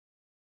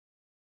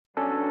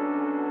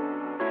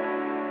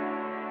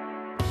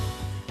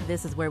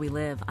This is Where We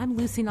Live. I'm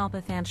Lucy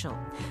Nalpathanchel.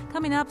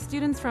 Coming up,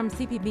 students from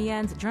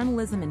CPBN's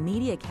Journalism and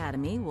Media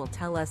Academy will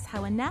tell us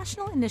how a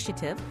national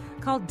initiative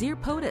called Dear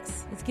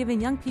POTUS is giving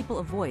young people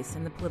a voice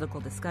in the political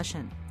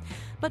discussion.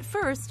 But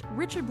first,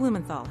 Richard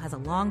Blumenthal has a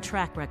long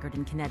track record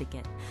in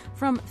Connecticut,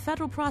 from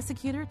federal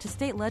prosecutor to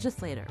state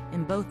legislator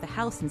in both the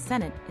House and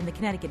Senate in the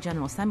Connecticut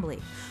General Assembly.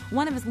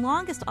 One of his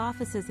longest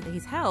offices that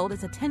he's held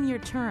is a 10-year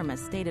term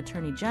as state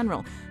attorney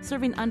general,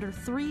 serving under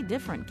 3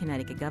 different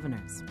Connecticut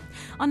governors.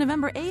 On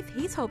November 8th,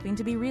 he's hoping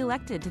to be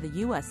reelected to the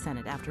U.S.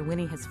 Senate after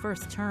winning his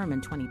first term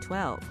in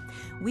 2012.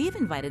 We've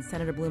invited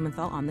Senator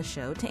Blumenthal on the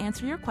show to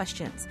answer your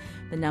questions.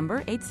 The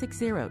number,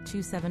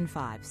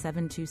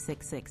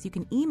 860-275-7266. You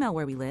can email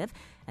Where We Live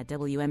at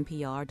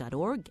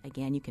WNPR.org.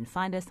 Again, you can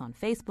find us on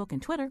Facebook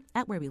and Twitter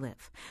at Where We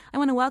Live. I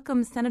want to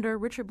welcome Senator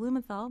Richard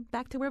Blumenthal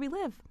back to Where We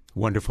Live.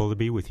 Wonderful to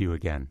be with you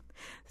again.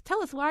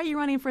 Tell us, why are you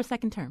running for a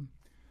second term?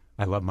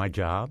 I love my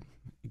job.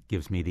 It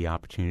gives me the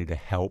opportunity to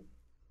help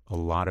a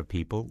lot of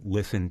people,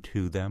 listen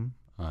to them.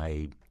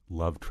 I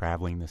love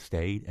traveling the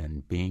state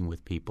and being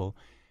with people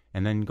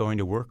and then going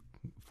to work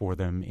for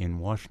them in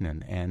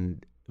Washington.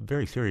 And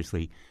very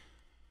seriously,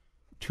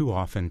 too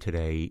often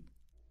today,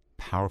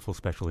 powerful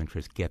special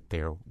interests get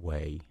their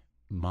way.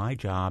 My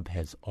job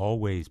has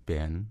always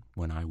been,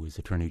 when I was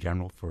Attorney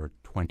General for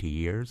 20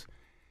 years,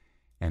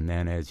 and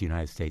then as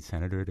United States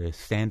Senator, to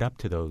stand up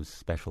to those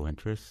special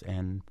interests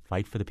and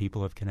fight for the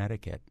people of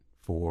Connecticut,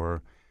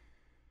 for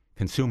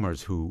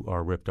consumers who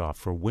are ripped off,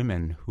 for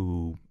women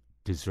who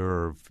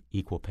deserve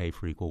equal pay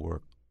for equal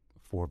work,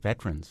 for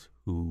veterans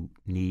who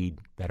need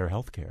better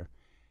health care,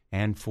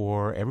 and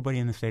for everybody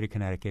in the state of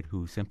Connecticut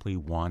who simply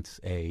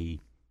wants a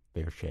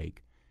fair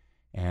shake.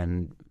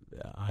 And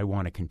I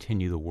want to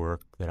continue the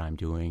work that I'm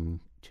doing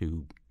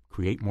to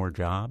create more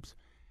jobs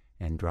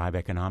and drive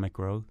economic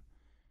growth,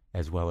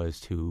 as well as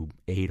to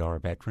aid our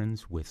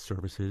veterans with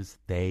services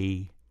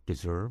they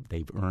deserve.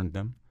 They've earned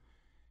them.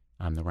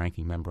 I'm the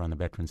ranking member on the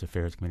Veterans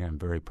Affairs Committee. I'm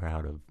very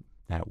proud of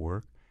that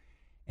work.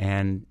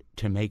 And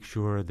to make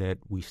sure that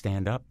we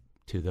stand up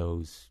to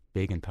those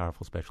big and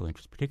powerful special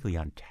interests, particularly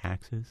on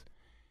taxes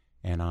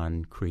and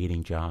on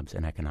creating jobs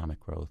and economic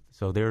growth.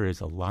 So there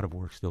is a lot of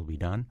work still to be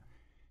done.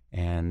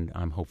 And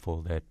I'm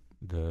hopeful that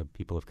the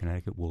people of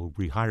Connecticut will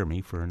rehire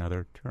me for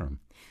another term.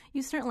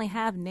 You certainly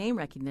have name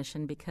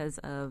recognition because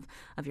of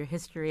your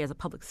history as a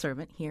public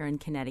servant here in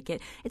Connecticut.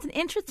 It's an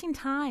interesting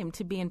time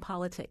to be in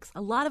politics.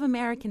 A lot of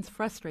Americans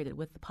frustrated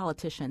with the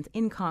politicians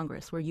in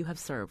Congress where you have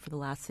served for the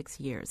last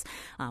 6 years.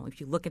 If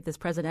you look at this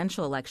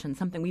presidential election,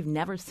 something we've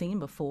never seen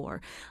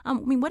before.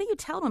 What do you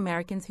tell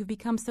Americans who've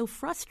become so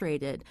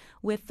frustrated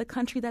with the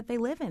country that they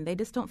live in? They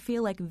just don't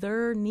feel like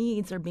their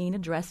needs are being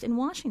addressed in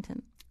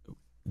Washington.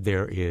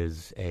 There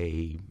is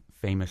a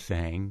famous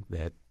saying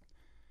that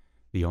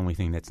the only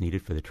thing that's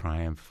needed for the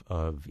triumph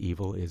of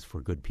evil is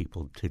for good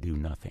people to do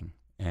nothing.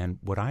 And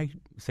what I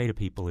say to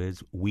people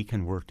is we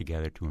can work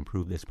together to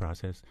improve this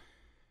process.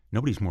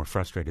 Nobody's more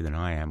frustrated than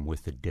I am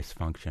with the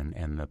dysfunction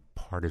and the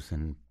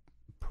partisan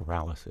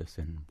paralysis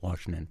in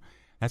Washington.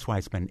 That's why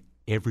I spend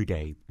every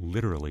day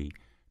literally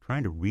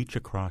trying to reach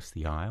across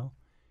the aisle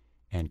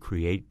and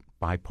create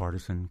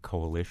bipartisan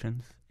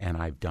coalitions, and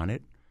I've done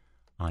it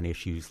on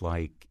issues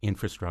like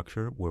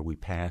infrastructure, where we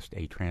passed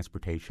a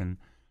transportation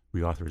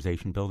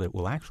reauthorization bill that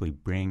will actually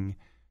bring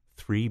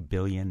 $3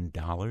 billion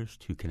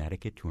to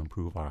Connecticut to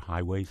improve our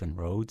highways and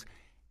roads,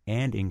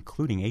 and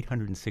including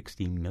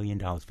 $860 million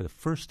for the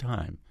first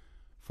time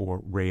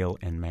for rail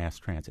and mass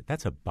transit.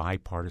 That's a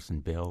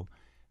bipartisan bill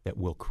that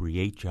will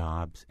create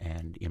jobs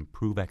and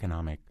improve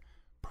economic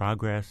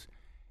progress,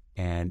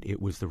 and it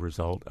was the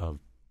result of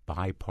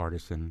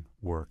bipartisan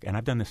work. And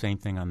I've done the same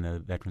thing on the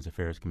Veterans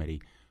Affairs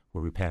Committee,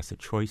 where we passed the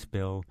Choice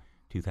Bill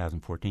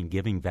 2014,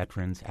 giving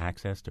veterans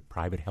access to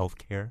private health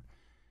care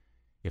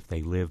if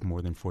they live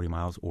more than 40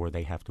 miles or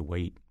they have to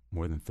wait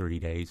more than 30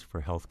 days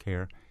for health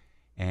care,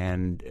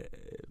 and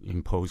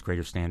impose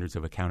greater standards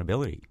of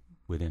accountability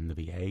within the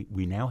VA.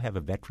 We now have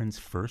a Veterans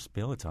First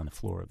bill. It's on the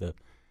floor of the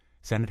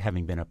Senate,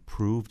 having been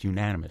approved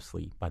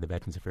unanimously by the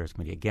Veterans Affairs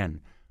Committee.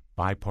 Again,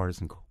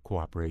 bipartisan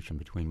cooperation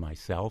between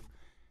myself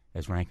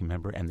as ranking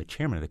member and the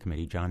chairman of the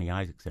committee, Johnny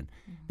Isaacson.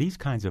 Mm-hmm. These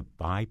kinds of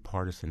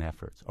bipartisan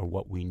efforts are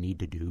what we need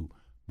to do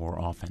more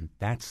often.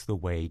 That's the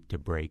way to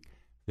break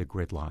the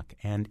gridlock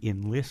and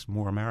enlist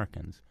more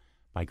Americans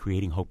by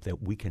creating hope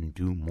that we can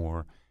do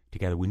more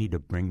together. We need to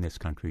bring this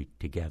country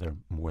together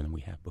more than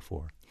we have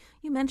before.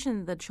 You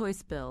mentioned the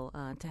Choice Bill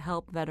to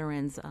help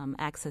veterans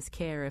access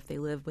care if they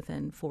live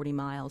within 40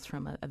 miles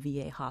from a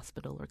VA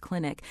hospital or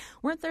clinic.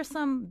 Weren't there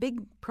some big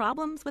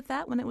problems with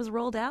that when it was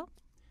rolled out?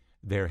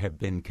 There have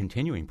been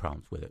continuing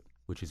problems with it,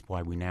 which is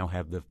why we now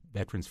have the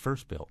Veterans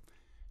First bill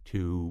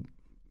to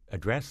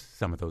address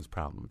some of those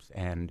problems.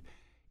 And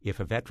if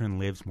a veteran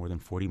lives more than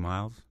 40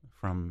 miles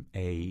from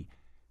a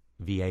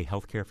VA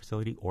healthcare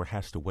facility or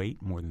has to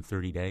wait more than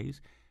 30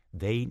 days,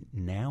 they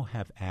now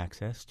have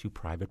access to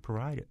private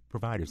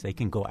providers. They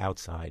can go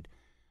outside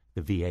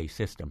the VA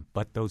system,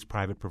 but those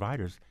private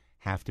providers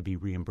have to be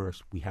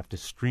reimbursed. We have to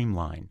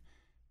streamline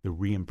the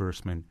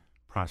reimbursement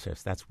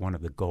process. That's one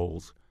of the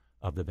goals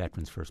of the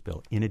Veterans First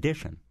Bill. In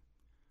addition,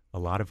 a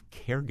lot of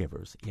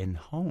caregivers in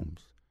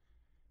homes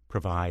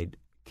provide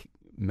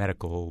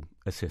medical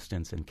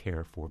assistance and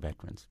care for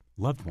veterans,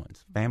 loved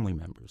ones, family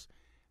members.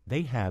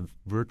 They have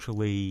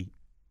virtually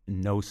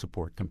no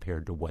support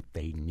compared to what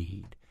they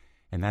need.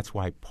 And that's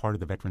why part of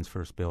the Veterans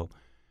First Bill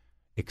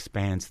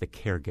expands the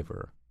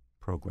caregiver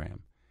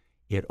program.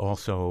 It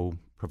also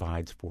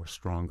provides for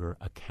stronger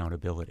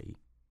accountability.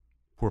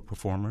 Poor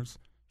performers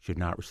should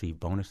not receive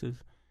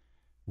bonuses.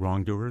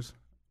 Wrongdoers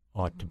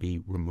ought to be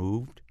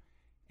removed,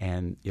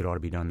 and it ought to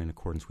be done in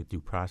accordance with due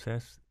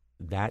process.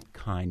 That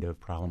kind of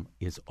problem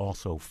is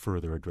also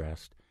further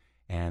addressed.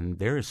 And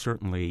there is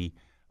certainly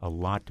a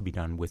lot to be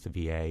done with the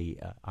VA.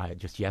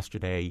 Just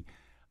yesterday,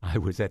 I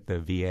was at the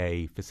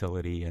VA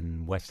facility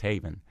in West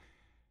Haven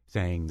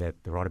saying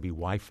that there ought to be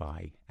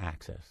Wi-Fi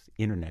access,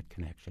 internet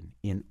connection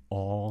in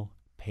all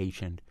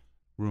patient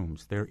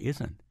rooms. There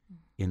isn't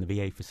in the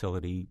VA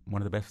facility,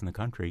 one of the best in the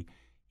country,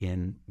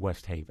 in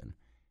West Haven.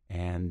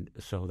 And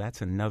so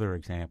that's another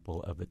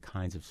example of the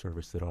kinds of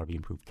service that ought to be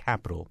improved.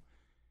 Capital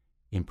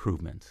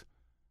improvements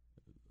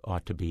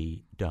ought to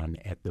be done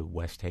at the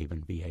West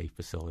Haven VA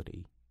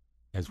facility,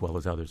 as well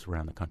as others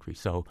around the country.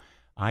 So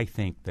I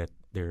think that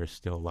there is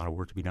still a lot of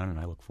work to be done, and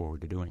I look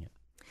forward to doing it.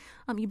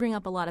 You bring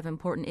up a lot of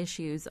important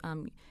issues.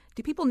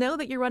 Do people know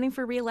that you're running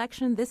for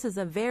re-election? This is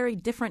a very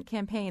different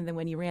campaign than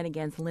when you ran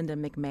against Linda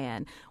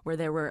McMahon, where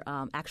there were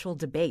actual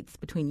debates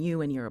between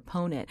you and your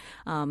opponent.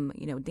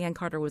 Dan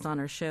Carter was on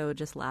our show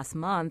just last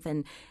month,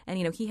 and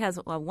he has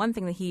one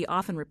thing that he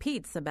often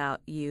repeats about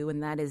you,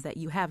 and that is that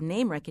you have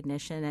name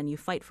recognition and you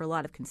fight for a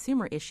lot of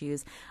consumer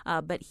issues,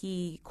 but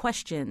he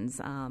questions,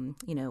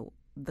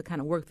 the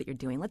kind of work that you're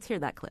doing. Let's hear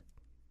that clip.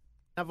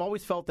 I've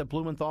always felt that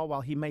Blumenthal,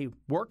 while he may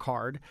work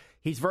hard,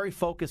 he's very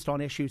focused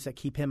on issues that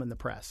keep him in the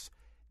press.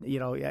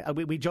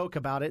 We joke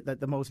about it, that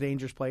the most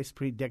dangerous place is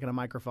pretty dick in a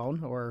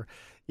microphone, or,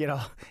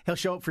 he'll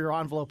show up for your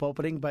envelope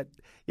opening. But,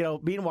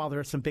 meanwhile, there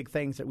are some big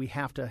things that we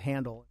have to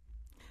handle.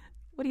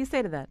 What do you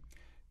say to that?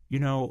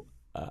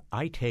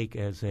 I take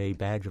as a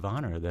badge of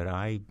honor that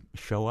I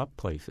show up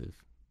places.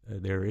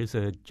 There is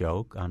a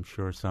joke, I'm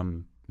sure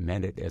some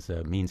meant it as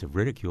a means of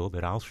ridicule,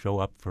 that I'll show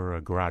up for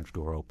a garage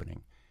door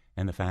opening.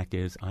 And the fact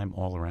is, I'm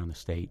all around the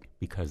state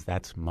because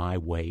that's my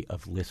way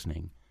of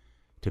listening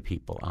to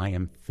people. I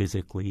am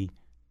physically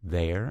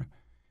there,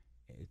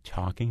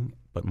 talking,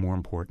 but more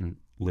important,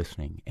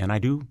 listening. And I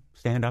do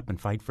stand up and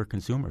fight for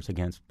consumers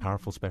against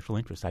powerful special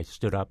interests. I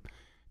stood up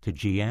to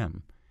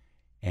GM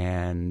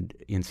and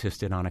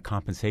insisted on a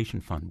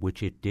compensation fund,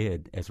 which it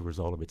did as a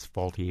result of its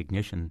faulty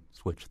ignition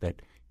switch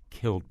that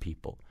killed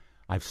people.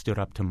 I've stood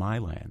up to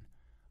Mylan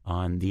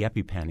on the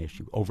EpiPen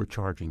issue,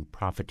 overcharging,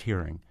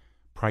 profiteering,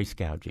 price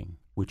gouging,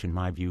 which in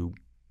my view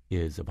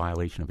is a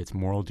violation of its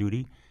moral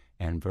duty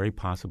and very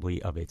possibly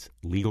of its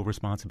legal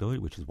responsibility,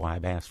 which is why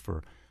I've asked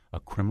for a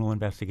criminal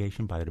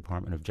investigation by the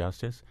Department of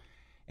Justice.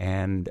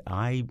 And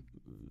I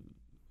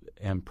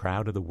am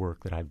proud of the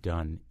work that I've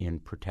done in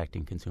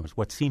protecting consumers.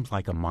 What seems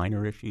like a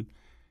minor issue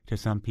to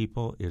some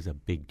people is a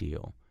big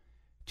deal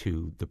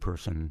to the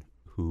person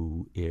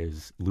who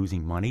is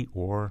losing money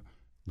or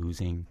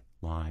losing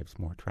lives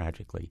more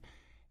tragically.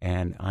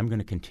 And I'm going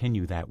to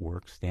continue that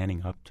work,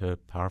 standing up to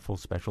powerful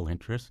special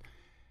interests.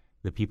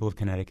 The people of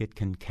Connecticut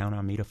can count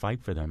on me to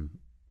fight for them.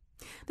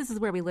 This is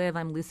Where We Live.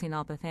 I'm Lucy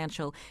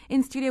Nalpathanchel.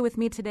 In studio with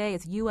me today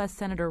is U.S.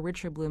 Senator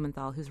Richard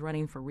Blumenthal, who's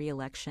running for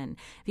re-election.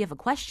 If you have a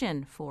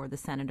question for the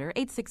senator,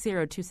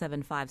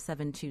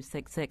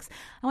 860-275-7266.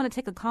 I want to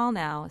take a call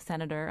now,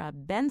 Senator.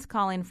 Ben's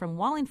calling from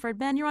Wallingford.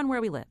 Ben, you're on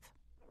Where We Live.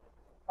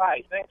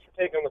 Hi, thanks for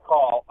taking the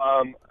call.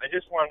 I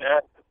just wanted to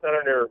ask the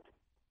senator,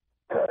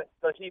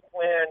 does he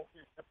plan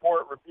to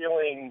support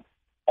repealing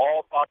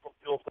all fossil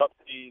fuel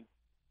subsidies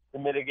to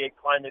mitigate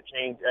climate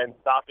change and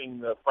stopping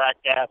the frack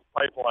gas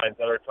pipelines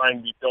that are trying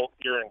to be built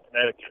here in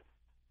Connecticut?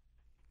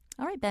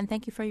 All right, Ben,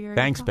 thank you for your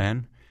Thanks, call.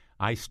 Ben.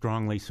 I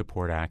strongly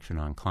support action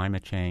on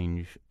climate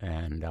change,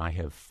 and I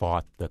have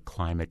fought the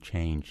climate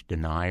change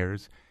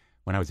deniers.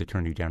 When I was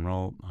Attorney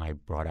General, I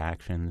brought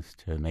actions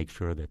to make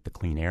sure that the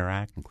Clean Air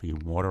Act and Clean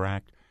Water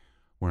Act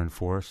were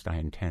enforced. I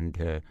intend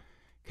to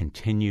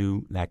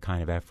continue that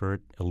kind of effort,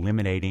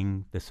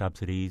 eliminating the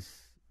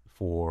subsidies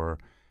for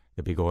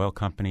the big oil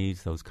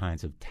companies. Those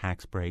kinds of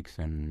tax breaks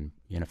and,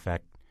 in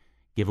effect,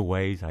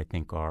 giveaways, I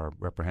think, are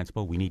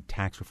reprehensible. We need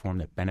tax reform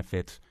that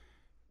benefits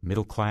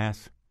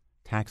middle-class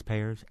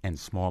taxpayers and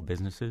small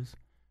businesses,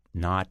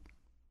 not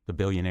the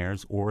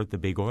billionaires or the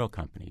big oil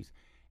companies.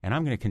 And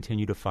I'm going to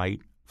continue to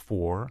fight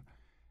for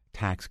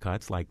tax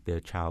cuts like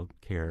the child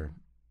care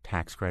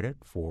tax credit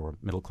for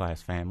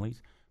middle-class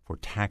families, for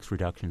tax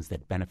reductions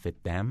that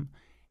benefit them,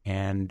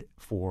 and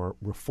for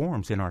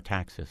reforms in our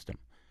tax system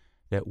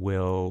that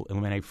will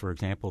eliminate, for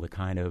example, the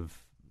kind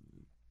of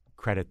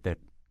credit that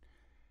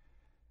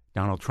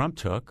Donald Trump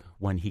took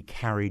when he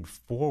carried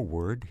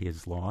forward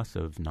his loss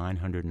of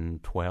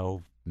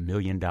 $912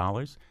 million.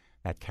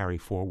 That carry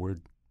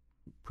forward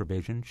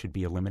provision should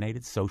be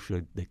eliminated. So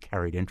should the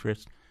carried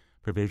interest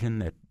provision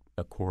that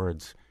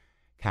accords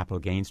capital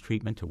gains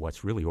treatment to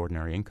what's really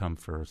ordinary income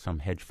for some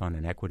hedge fund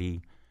and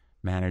equity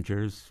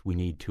managers. We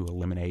need to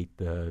eliminate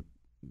the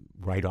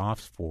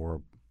write-offs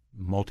for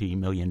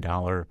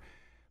multi-million-dollar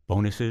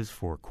bonuses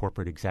for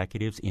corporate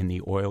executives in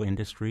the oil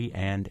industry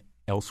and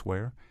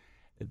elsewhere.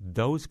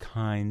 Those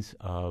kinds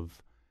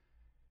of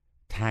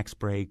tax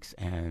breaks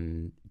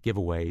and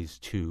giveaways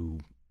to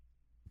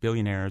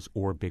billionaires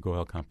or big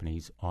oil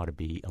companies ought to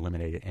be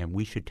eliminated, and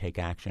we should take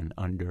action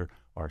under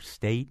our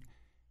state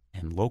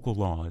and local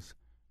laws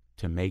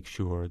to make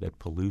sure that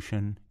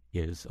pollution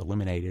is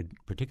eliminated,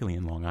 particularly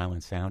in Long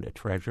Island Sound, a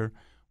treasure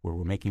where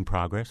we're making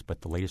progress,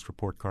 but the latest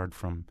report card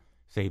from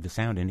Save the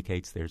Sound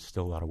indicates there's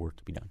still a lot of work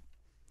to be done.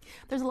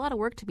 There's a lot of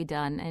work to be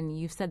done, and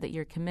you've said that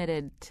you're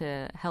committed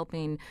to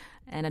helping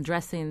and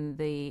addressing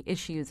the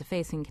issues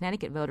facing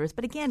Connecticut voters.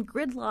 But again,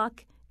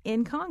 gridlock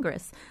in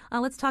Congress.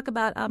 Let's talk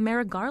about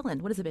Merrick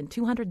Garland. What has it been,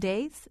 200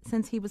 days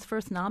since he was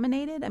first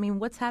nominated? I mean,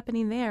 what's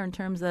happening there in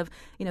terms of,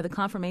 the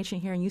confirmation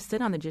hearing? You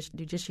sit on the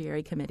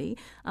Judiciary Committee.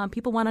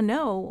 People want to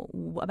know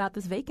about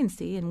this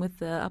vacancy, and with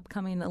the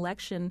upcoming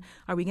election,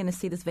 are we going to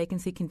see this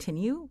vacancy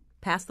continue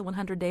past the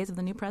 100 days of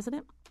the new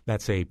president?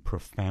 That's a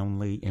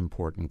profoundly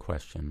important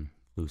question,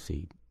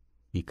 Lucy,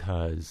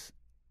 because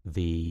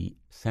the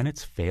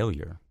Senate's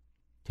failure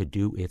to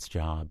do its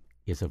job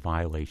is a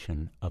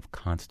violation of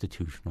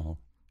constitutional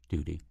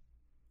duty.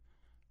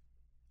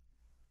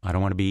 I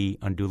don't want to be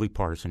unduly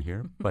partisan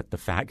here, but the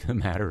fact of the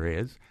matter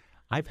is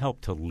I've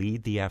helped to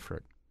lead the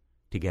effort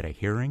to get a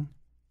hearing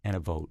and a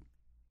vote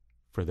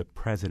for the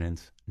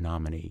president's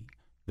nominee.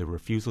 The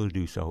refusal to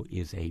do so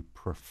is a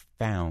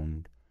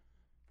profound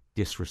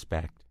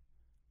disrespect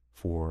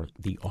for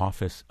the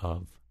office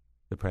of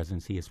the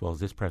presidency as well as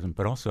this president,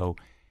 but also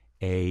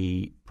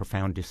a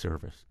profound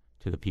disservice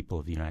to the people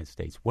of the United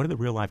States. What are the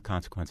real-life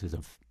consequences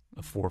of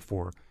a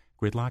 4-4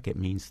 gridlock? It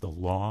means the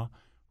law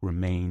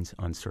remains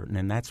uncertain,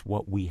 and that's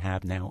what we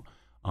have now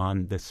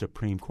on the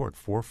Supreme Court,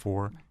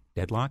 4-4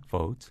 deadlock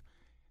votes,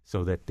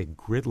 so that the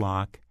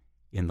gridlock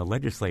in the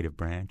legislative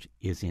branch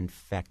is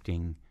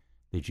infecting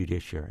the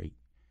judiciary.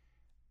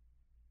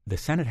 The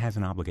Senate has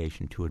an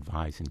obligation to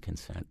advise and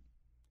consent.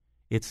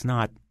 It's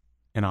not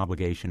an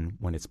obligation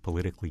when it's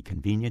politically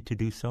convenient to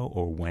do so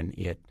or when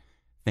it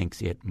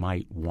thinks it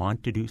might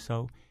want to do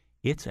so.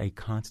 It's a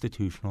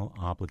constitutional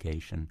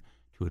obligation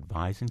to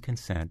advise and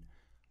consent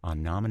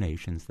on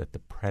nominations that the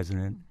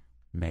president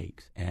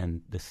makes.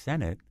 And the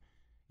Senate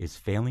is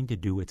failing to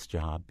do its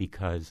job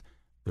because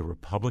the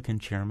Republican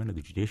chairman of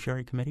the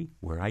Judiciary Committee,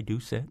 where I do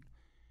sit,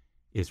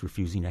 is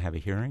refusing to have a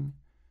hearing.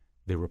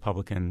 The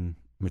Republican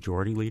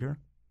majority leader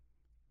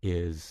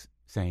is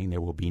saying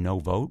there will be no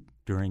vote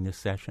during this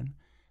session.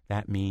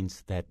 That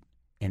means that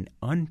an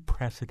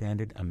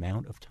unprecedented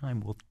amount of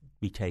time will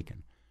be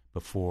taken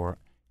before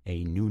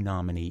a new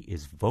nominee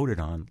is voted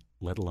on,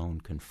 let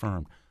alone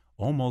confirmed.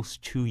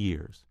 Almost 2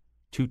 years,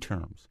 2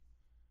 terms,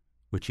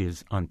 which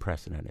is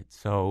unprecedented.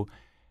 So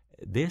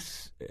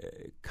this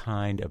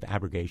kind of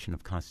abrogation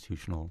of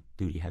constitutional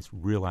duty has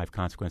real-life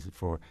consequences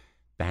for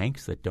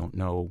banks that don't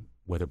know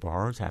whether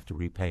borrowers have to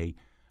repay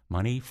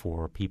money,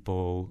 for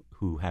people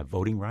who have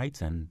voting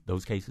rights, and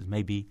those cases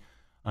may be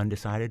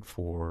undecided,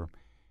 for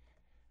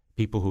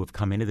people who have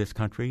come into this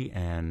country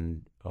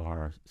and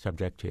are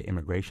subject to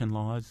immigration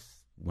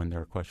laws when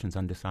there are questions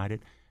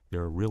undecided.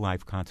 There are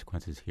real-life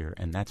consequences here,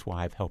 and that's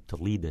why I've helped to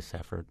lead this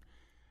effort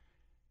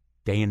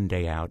day in and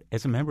day out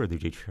as a member of the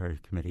Judiciary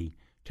Committee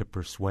to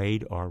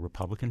persuade our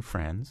Republican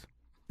friends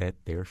that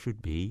there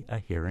should be a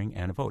hearing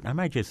and a vote. And I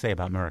might just say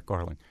about Merrick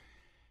Garland,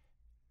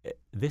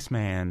 this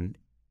man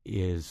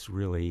is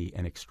really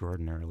an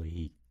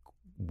extraordinarily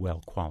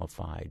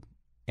well-qualified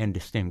and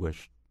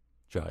distinguished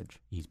judge.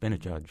 He's been a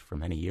judge for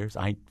many years.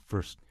 I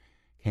first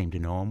came to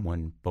know him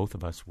when both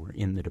of us were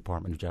in the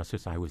Department of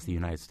Justice. I was the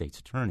United States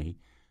Attorney,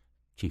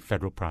 Chief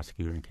Federal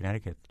Prosecutor in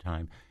Connecticut at the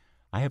time.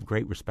 I have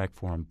great respect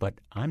for him, but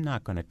I'm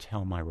not going to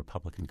tell my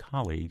Republican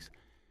colleagues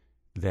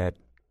that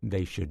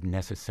they should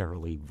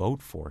necessarily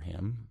vote for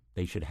him.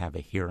 They should have a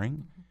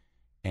hearing,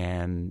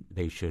 and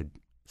they should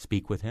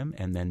speak with him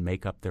and then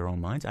make up their own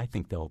minds. I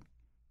think they'll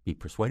be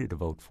persuaded to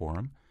vote for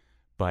him,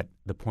 but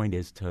the point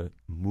is to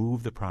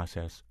move the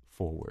process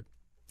forward.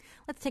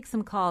 Let's take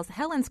some calls.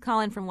 Helen's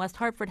calling from West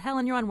Hartford.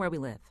 Helen, you're on Where We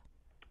Live.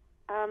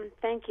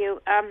 Thank you.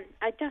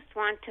 I just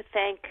want to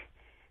thank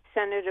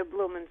Senator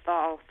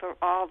Blumenthal for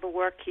all the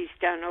work he's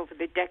done over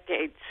the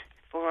decades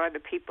for the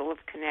people of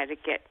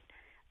Connecticut.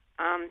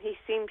 He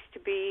seems to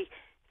be,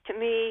 to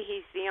me,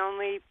 he's the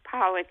only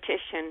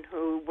politician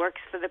who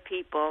works for the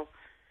people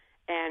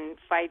and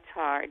fights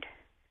hard.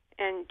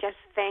 And just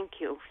thank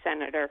you,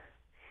 Senator.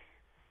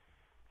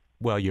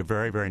 Well, you're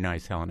very, very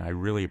nice, Helen. I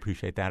really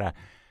appreciate that.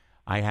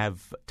 I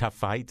have tough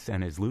fights,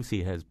 and as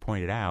Lucy has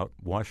pointed out,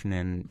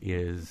 Washington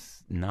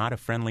is not a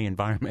friendly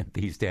environment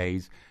these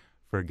days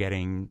for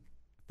getting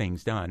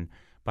things done.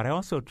 But I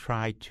also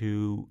try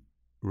to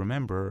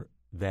remember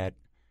that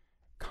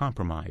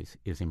compromise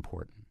is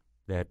important,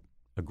 that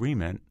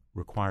agreement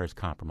requires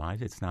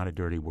compromise. It's not a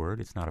dirty word.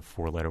 It's not a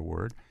 4-letter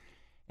word.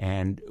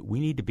 And we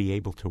need to be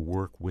able to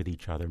work with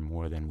each other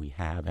more than we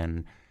have.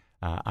 And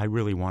I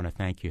really want to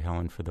thank you,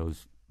 Helen, for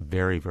those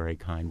very, very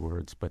kind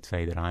words, but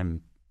say that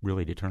I'm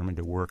really determined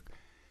to work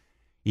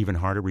even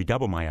harder,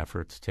 redouble my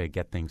efforts to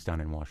get things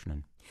done in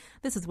Washington.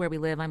 This is Where We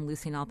Live. I'm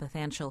Lucy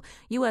Nalpathanchil.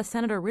 U.S.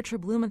 Senator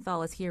Richard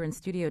Blumenthal is here in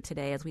studio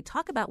today as we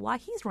talk about why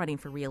he's running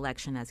for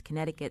re-election as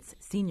Connecticut's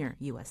senior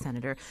U.S.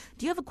 Senator.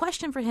 Do you have a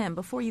question for him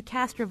before you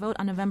cast your vote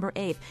on November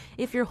 8th?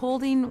 If you're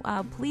holding,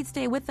 please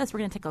stay with us. We're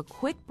going to take a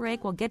quick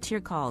break. We'll get to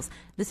your calls.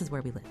 This is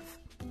Where We Live.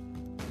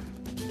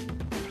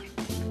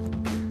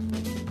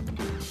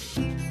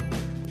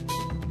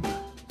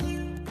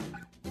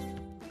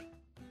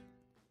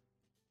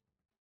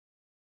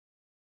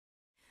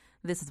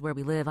 This is Where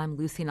We Live. I'm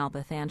Lucy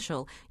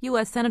Nalpathanchil.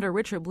 U.S. Senator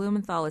Richard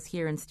Blumenthal is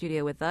here in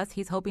studio with us.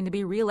 He's hoping to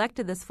be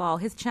reelected this fall.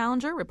 His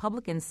challenger,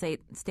 Republican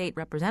State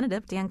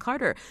Representative Dan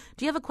Carter.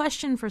 Do you have a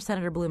question for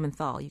Senator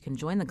Blumenthal? You can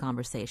join the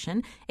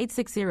conversation.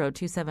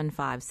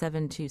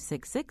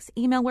 860-275-7266.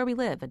 Email Where We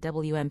Live at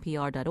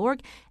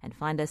WNPR.org and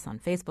find us on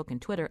Facebook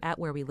and Twitter at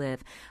Where We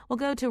Live. We'll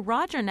go to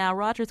Roger now.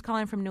 Roger's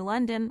calling from New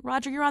London.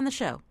 Roger, you're on the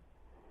show.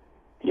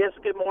 Yes,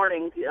 good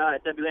morning,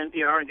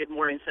 WNPR, and good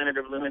morning,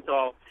 Senator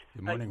Blumenthal.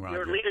 Good morning, Roger.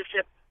 Your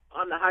leadership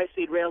on the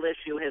high-speed rail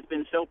issue has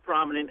been so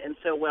prominent and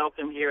so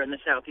welcome here in the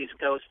Southeast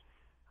Coast.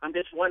 I'm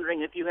just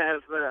wondering if you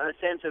have a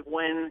sense of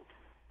when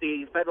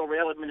the Federal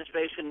Rail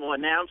Administration will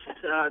announce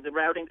the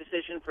routing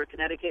decision for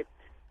Connecticut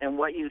and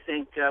what you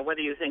think,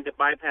 whether you think the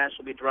bypass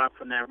will be dropped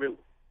from that route.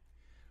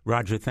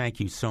 Roger,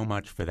 thank you so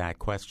much for that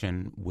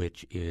question,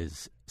 which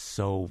is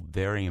so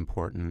very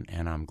important,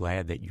 and I'm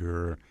glad that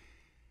you're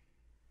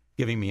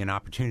giving me an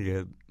opportunity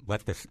to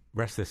let the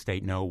rest of the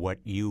state know what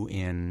you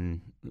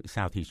in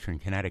southeastern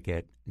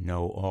Connecticut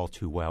know all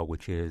too well,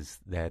 which is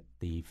that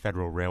the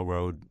Federal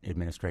Railroad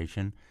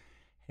Administration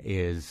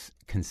is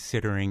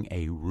considering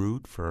a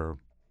route for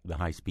the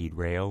high-speed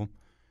rail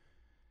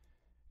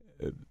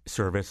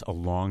service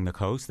along the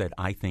coast that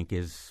I think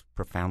is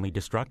profoundly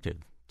destructive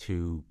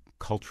to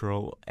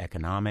cultural,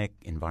 economic,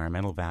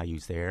 environmental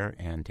values there.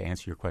 And to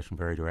answer your question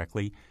very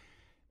directly,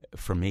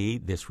 for me,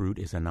 this route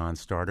is a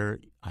non-starter.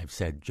 I've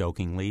said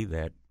jokingly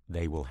that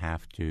they will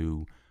have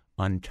to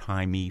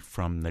untie me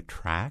from the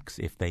tracks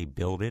if they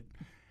build it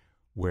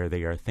where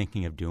they are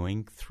thinking of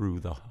doing through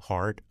the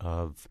heart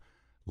of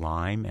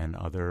Lyme and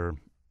other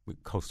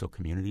coastal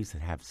communities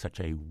that have such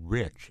a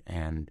rich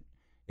and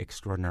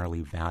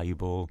extraordinarily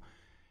valuable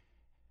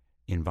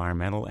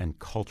environmental and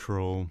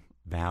cultural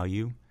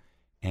value.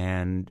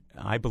 And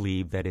I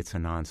believe that it's a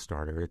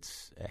non-starter.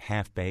 It's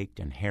half-baked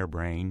and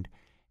harebrained.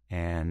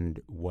 And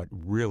what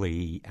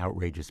really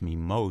outrages me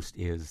most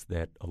is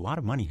that a lot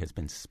of money has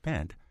been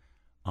spent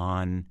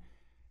on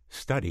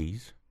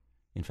studies.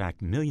 In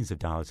fact, millions of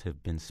dollars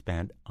have been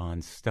spent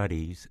on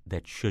studies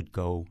that should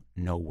go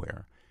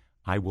nowhere.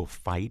 I will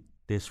fight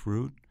this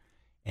route,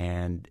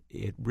 and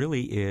it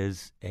really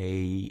is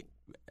an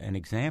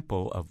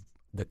example of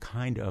the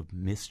kind of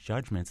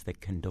misjudgments that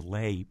can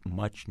delay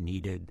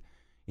much-needed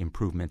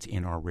improvements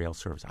in our rail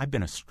service. I've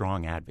been a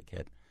strong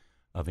advocate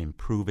of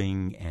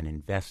improving and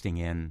investing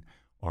in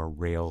our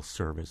rail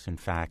service. In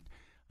fact,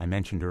 I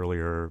mentioned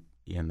earlier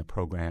in the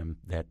program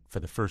that for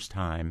the first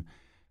time,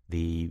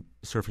 the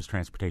Surface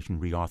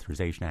Transportation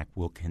Reauthorization Act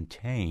will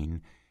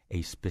contain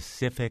a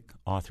specific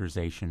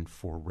authorization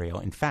for rail.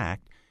 In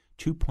fact,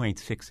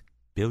 $2.6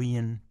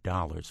 billion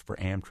for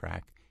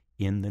Amtrak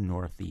in the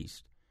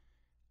Northeast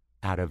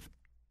out of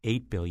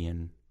 $8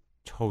 billion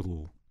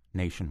total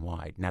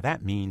nationwide. Now,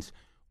 that means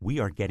we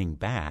are getting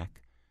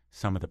back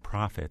some of the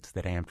profits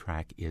that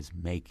Amtrak is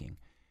making.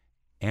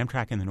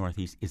 Amtrak in the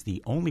Northeast is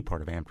the only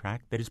part of Amtrak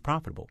that is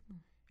profitable,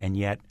 and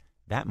yet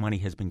that money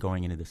has been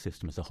going into the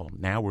system as a whole.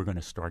 Now we're going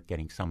to start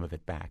getting some of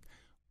it back,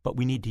 but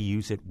we need to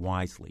use it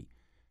wisely.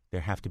 There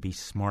have to be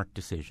smart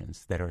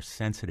decisions that are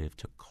sensitive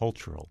to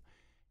cultural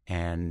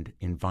and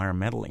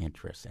environmental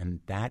interests, and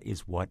that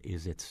is what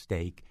is at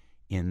stake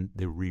in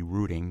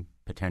the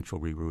potential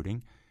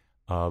rerouting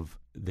of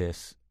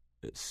this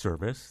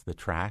service, the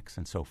tracks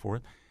and so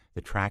forth.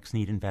 The tracks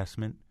need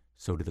investment,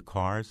 so do the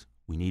cars.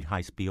 We need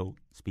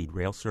high-speed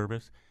rail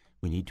service.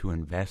 We need to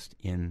invest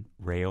in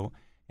rail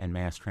and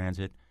mass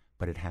transit,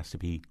 but it has to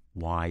be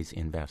wise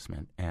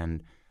investment.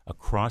 And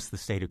across the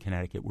state of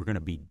Connecticut, we're going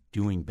to be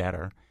doing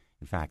better.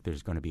 In fact,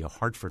 there's going to be a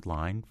Hartford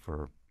line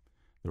for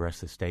the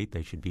rest of the state.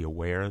 They should be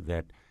aware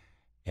that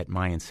at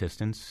my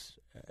insistence,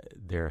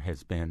 there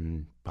has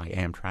been, by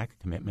Amtrak,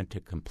 a commitment to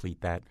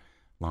complete that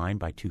line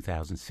by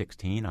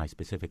 2016. I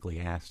specifically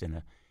asked in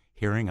a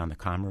hearing on the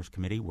Commerce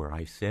Committee where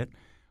I sit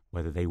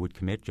whether they would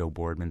commit. Joe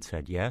Boardman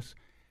said yes.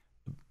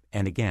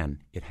 And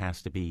again, it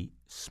has to be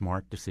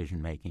smart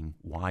decision-making,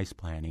 wise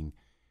planning,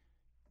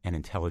 and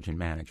intelligent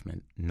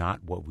management,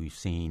 not what we've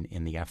seen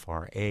in the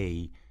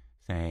FRA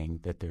saying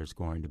that there's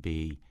going to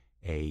be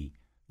a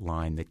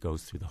line that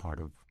goes through the heart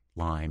of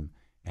Lyme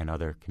and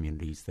other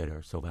communities that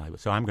are so valuable.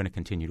 So I'm going to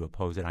continue to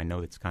oppose it. I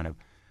know it's kind of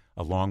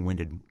a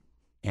long-winded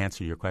answer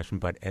to your question,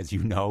 but as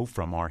you know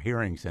from our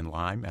hearings in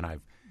Lyme, and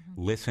I've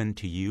listened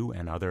to you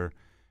and other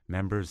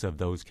members of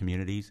those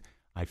communities,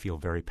 I feel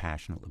very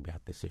passionately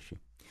about this issue.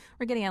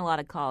 We're getting a lot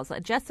of calls.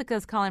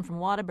 Jessica's calling from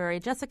Waterbury.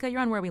 Jessica,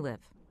 you're on Where We Live.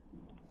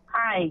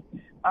 Hi.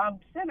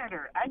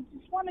 Senator, I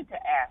just wanted to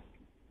ask.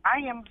 I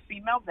am a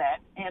female vet,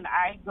 and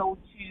I go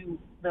to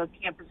the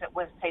campus at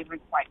West Haven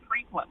quite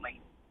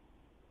frequently.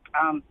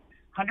 100%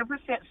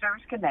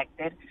 service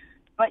connected,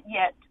 but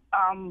yet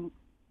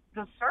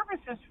the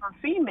services for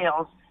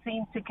females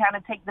seem to kind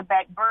of take the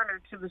back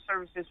burner to the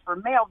services for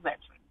male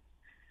veterans.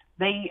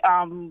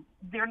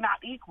 They're not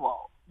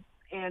equal,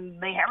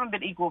 and they haven't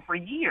been equal for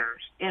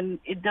years, and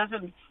it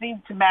doesn't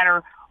seem to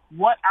matter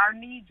what our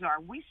needs are.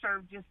 We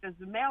serve just as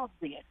the males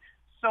did.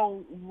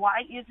 So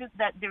why is it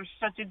that there's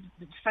such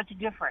a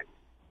difference?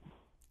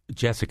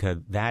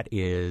 Jessica, that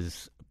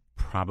is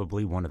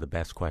probably one of the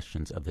best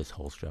questions of this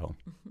whole show.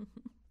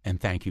 And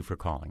thank you for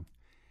calling.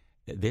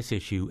 This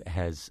issue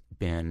has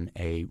been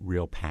a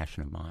real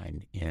passion of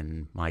mine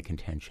in my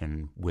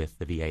contention with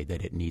the VA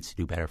that it needs to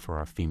do better for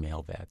our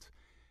female vets.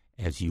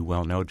 As you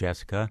well know,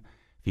 Jessica,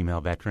 female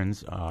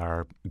veterans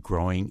are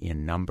growing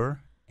in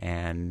number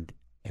and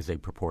as a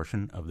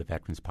proportion of the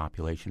veterans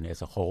population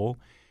as a whole,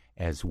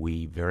 as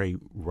we very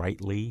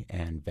rightly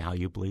and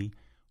valuably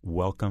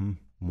welcome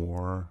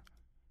more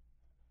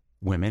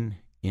women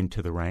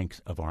into the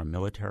ranks of our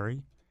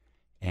military,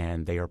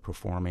 and they are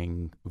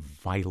performing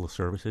vital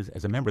services.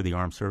 As a member of the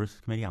Armed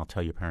Services Committee, I'll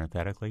tell you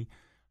parenthetically,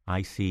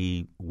 I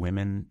see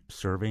women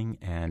serving,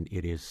 and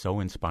it is so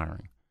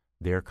inspiring,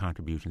 their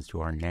contributions to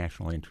our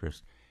national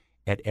interest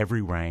at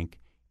every rank,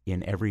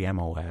 in every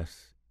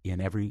MOS, in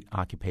every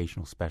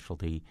occupational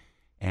specialty,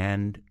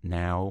 and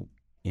now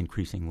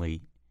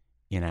increasingly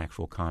in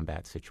actual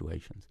combat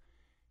situations.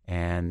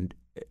 And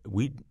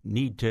we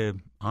need to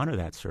honor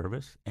that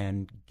service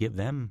and give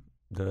them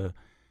the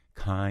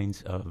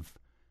kinds of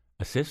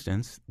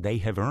assistance they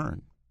have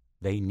earned.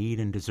 They need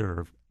and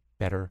deserve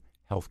better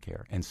health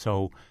care. And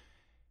so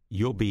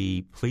you'll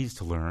be pleased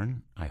to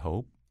learn, I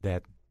hope,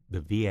 that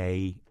the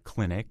VA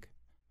clinic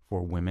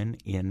for women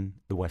in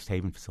the West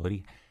Haven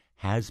facility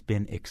has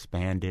been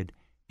expanded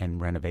and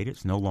renovated.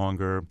 It's no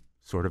longer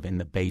sort of in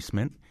the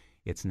basement.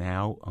 It's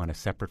now on a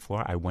separate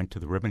floor. I went to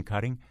the ribbon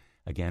cutting.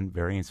 Again,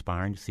 very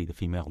inspiring to see the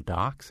female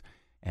docs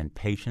and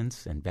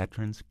patients and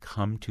veterans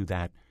come to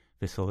that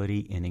facility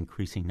in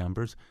increasing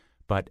numbers.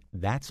 But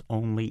that's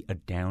only a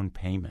down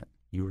payment.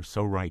 You are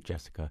so right,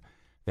 Jessica,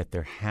 that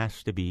there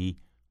has to be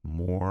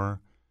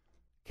more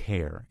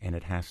care, and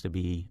it has to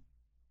be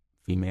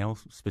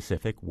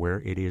female-specific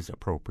where it is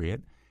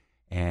appropriate.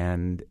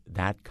 And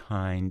that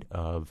kind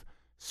of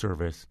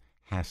service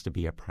has to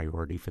be a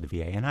priority for the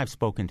VA. And I've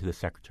spoken to the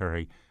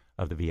Secretary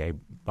of the VA,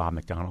 Bob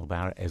McDonnell,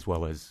 about it, as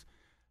well as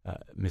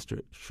Dr.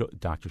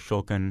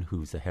 Shulkin,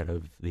 who's the head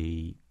of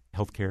the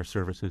healthcare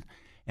services.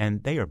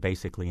 And they are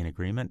basically in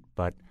agreement,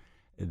 but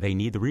they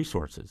need the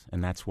resources.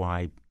 And that's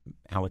why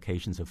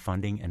allocations of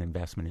funding and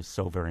investment is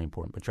so very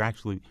important. But you're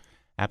actually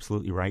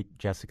absolutely right,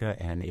 Jessica.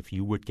 And if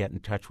you would get in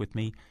touch with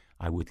me,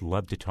 I would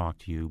love to talk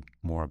to you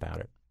more about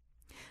it.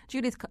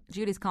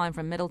 Judy's calling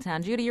from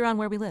Middletown. Judy, you're on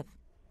Where We Live.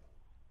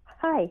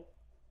 Hi.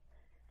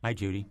 Hi,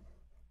 Judy.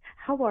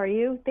 How are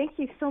you? Thank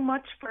you so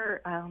much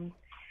for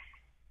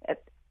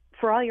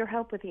all your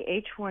help with the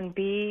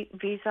H-1B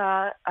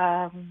visa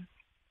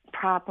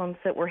problems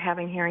that we're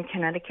having here in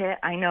Connecticut.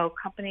 I know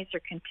companies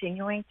are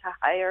continuing to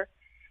hire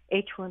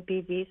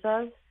H-1B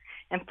visas,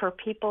 and for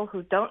people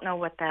who don't know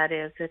what that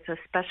is, it's a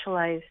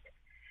specialized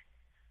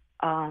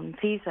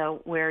visa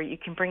where you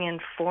can bring in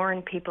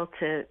foreign people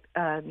to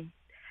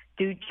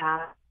do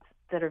jobs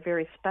that are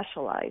very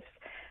specialized.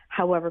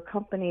 However,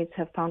 companies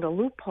have found a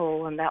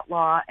loophole in that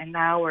law and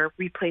now are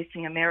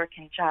replacing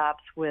American jobs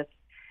with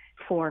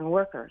foreign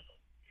workers.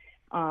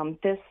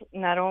 This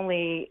not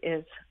only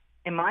is,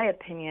 in my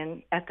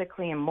opinion,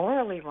 ethically and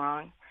morally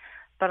wrong,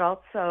 but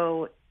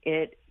also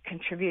it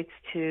contributes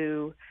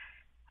to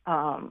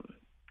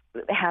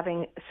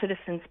having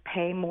citizens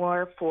pay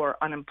more for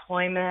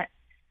unemployment.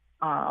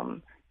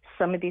 Some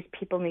of these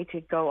people need to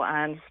go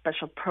on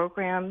special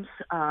programs.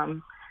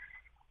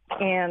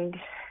 And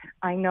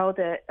I know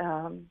that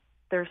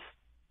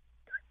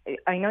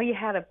I know you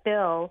had a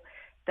bill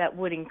that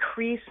would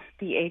increase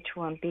the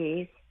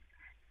H-1Bs,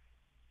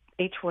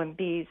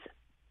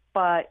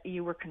 but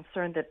you were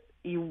concerned that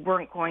you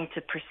weren't going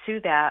to pursue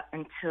that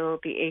until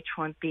the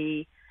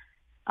H-1B,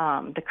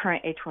 the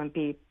current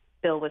H-1B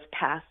bill was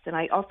passed. And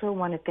I also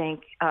want to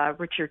thank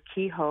Richard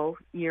Kehoe,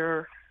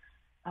 your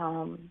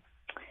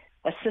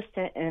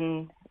assistant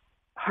in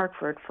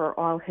Hartford, for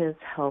all his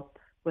help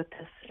with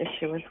this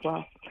issue as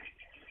well.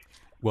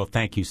 Well,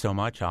 thank you so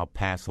much. I'll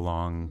pass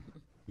along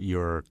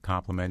your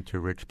compliment to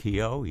Rich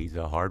Kehoe. He's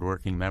a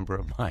hardworking member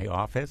of my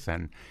office,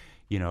 and,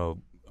 you know,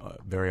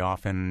 very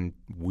often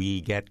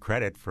we get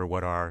credit for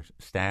what our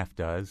staff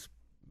does.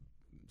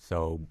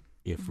 So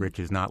if Rich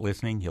is not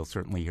listening, he'll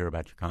certainly hear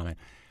about your comment.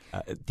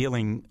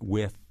 Dealing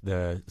with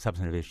the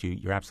substantive issue,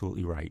 you're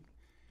absolutely right.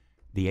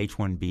 The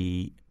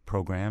H-1B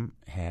program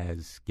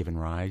has given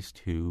rise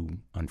to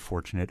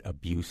unfortunate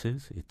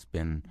abuses. It's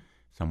been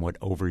somewhat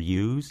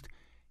overused,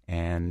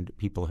 and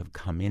people have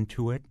come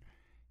into it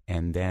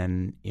and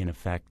then, in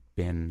effect,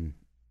 been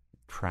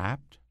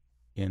trapped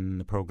in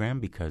the program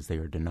because they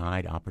are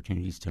denied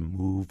opportunities to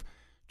move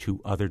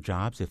to other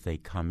jobs if they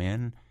come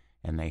in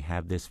and they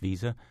have this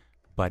visa.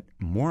 But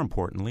more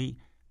importantly,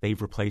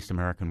 they've replaced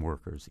American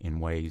workers in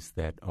ways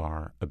that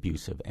are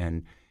abusive.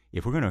 And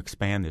if we're going to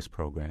expand this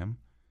program,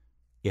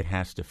 it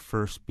has to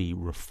first be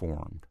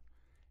reformed.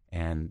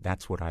 And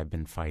that's what I've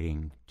been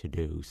fighting to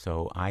do.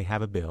 So I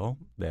have a bill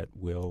that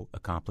will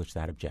accomplish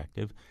that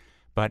objective.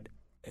 But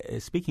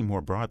speaking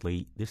more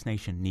broadly, this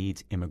nation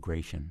needs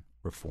immigration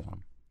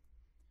reform.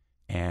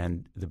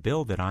 And the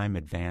bill that I'm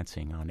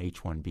advancing on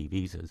H-1B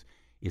visas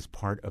is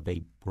part of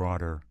a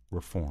broader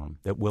reform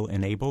that will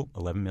enable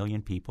 11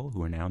 million people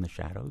who are now in the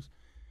shadows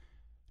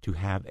to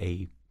have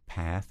a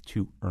path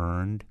to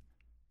earned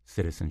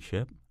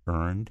citizenship.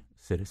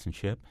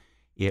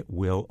 It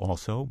will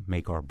also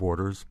make our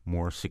borders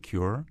more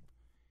secure.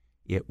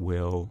 It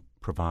will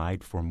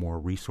provide for more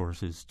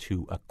resources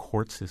to a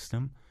court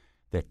system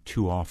that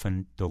too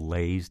often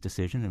delays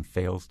decision and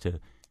fails to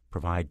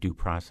provide due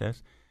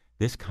process.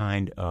 This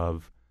kind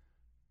of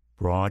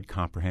broad,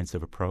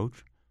 comprehensive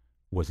approach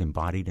was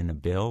embodied in a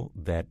bill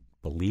that,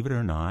 believe it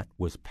or not,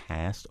 was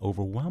passed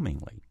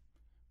overwhelmingly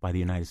by the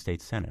United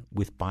States Senate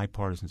with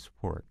bipartisan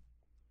support.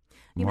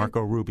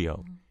 Marco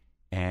Rubio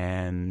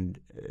and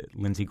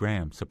Lindsey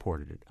Graham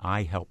supported it.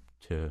 I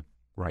helped to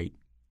write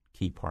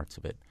key parts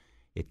of it.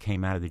 It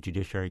came out of the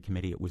Judiciary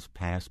Committee. It was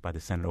passed by the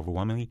Senate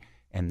overwhelmingly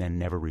and then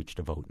never reached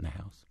a vote in the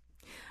House.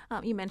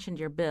 You mentioned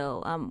your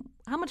bill.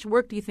 How much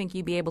work do you think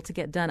you'd be able to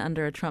get done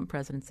under a Trump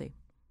presidency?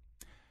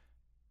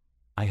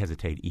 I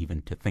hesitate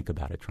even to think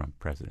about a Trump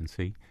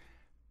presidency,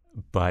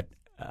 but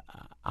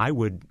I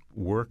would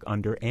work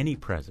under any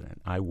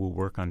president. I will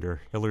work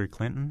under Hillary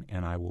Clinton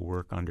and I will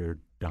work under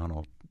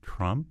Donald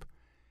Trump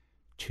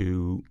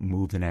to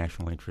move the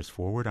national interest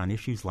forward on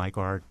issues like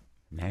our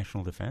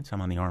national defense.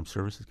 I'm on the Armed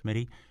Services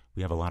Committee.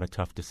 We have a lot of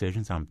tough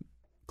decisions. I'm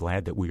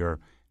glad that we are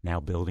now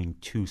building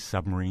 2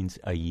 submarines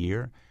a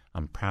year.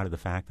 I'm proud of the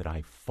fact that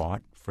I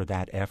fought for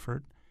that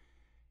effort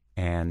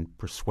and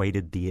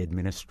persuaded the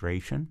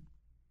administration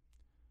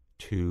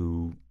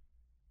to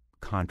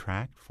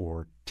contract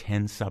for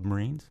 10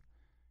 submarines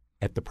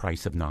at the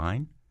price of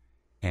 9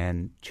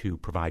 and to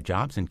provide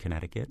jobs in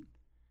Connecticut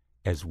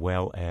as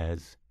well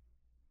as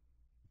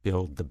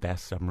build the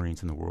best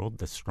submarines in the world,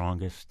 the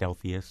strongest,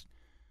 stealthiest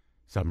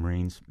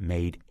submarines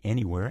made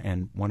anywhere.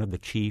 And one of the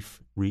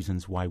chief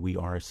reasons why we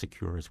are as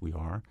secure as we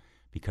are,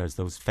 because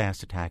those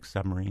fast attack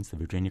submarines, the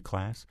Virginia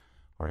class,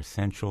 are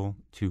essential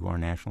to our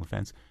national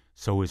defense.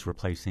 So is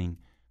replacing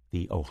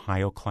the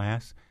Ohio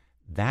class.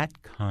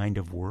 That kind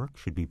of work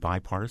should be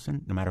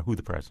bipartisan, no matter who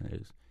the president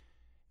is.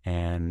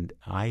 And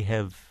I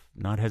have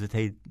not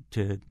hesitated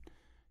to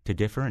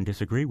differ and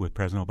disagree with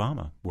President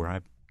Obama, where I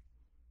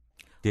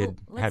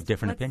have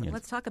different opinions.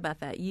 Let's talk about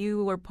that.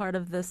 You were part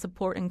of the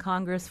support in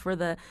Congress for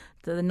the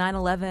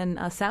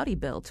 9/11 Saudi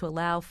bill to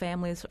allow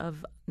families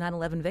of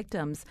 9/11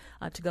 victims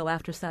to go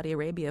after Saudi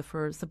Arabia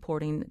for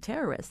supporting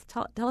terrorists.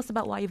 Tell us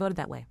about why you voted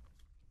that way.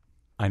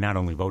 I not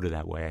only voted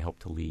that way, I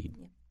helped to lead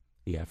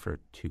the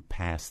effort to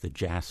pass the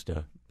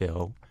JASTA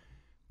bill,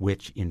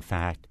 which in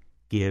fact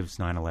gives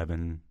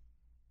 9/11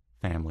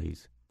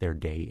 families their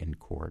day in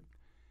court.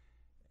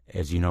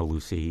 As you know,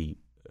 Lucy,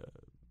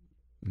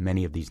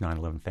 many of these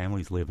 9/11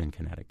 families live in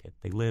Connecticut.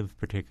 They live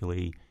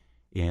particularly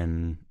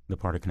in the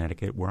part of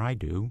Connecticut where I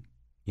do,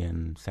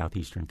 in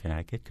southeastern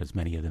Connecticut, because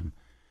many of them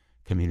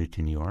commuted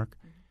to New York.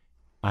 Mm-hmm.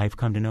 I've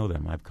come to know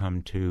them. I've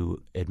come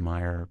to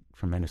admire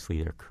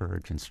tremendously their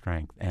courage and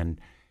strength. And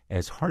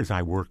as hard as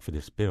I worked for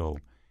this bill,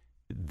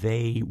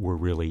 they were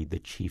really the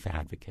chief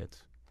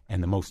advocates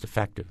and the most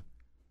effective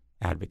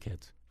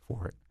advocates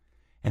for it.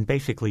 And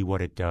basically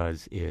what it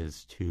does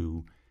is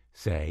to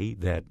say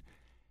that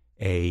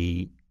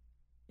a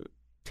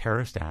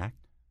terrorist act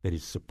that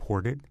is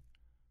supported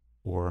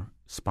or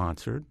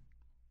sponsored,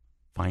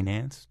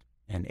 financed,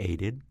 and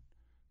aided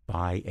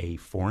by a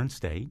foreign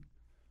state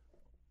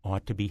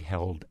ought to be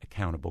held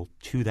accountable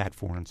to that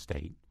foreign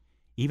state,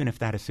 even if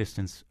that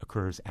assistance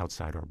occurs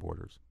outside our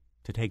borders.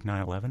 To take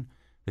 9/11,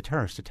 the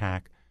terrorist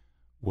attack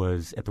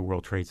was at the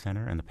World Trade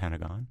Center and the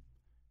Pentagon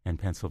and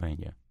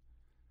Pennsylvania.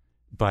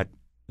 But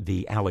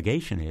the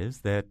allegation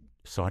is that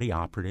Saudi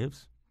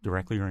operatives,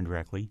 directly or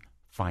indirectly,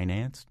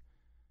 financed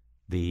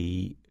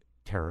the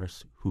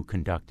terrorists who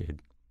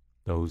conducted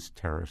those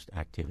terrorist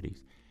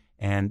activities.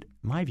 And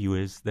my view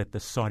is that the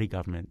Saudi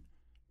government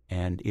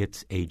and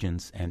its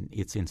agents and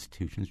its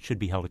institutions should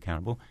be held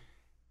accountable.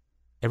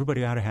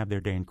 Everybody ought to have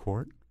their day in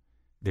court.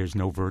 There's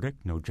no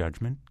verdict, no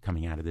judgment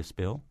coming out of this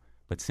bill,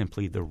 but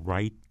simply the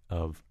right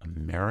of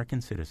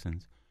American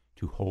citizens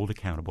to hold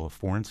accountable a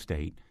foreign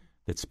state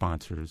that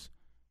sponsors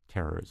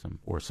terrorism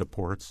or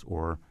supports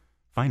or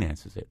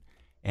finances it.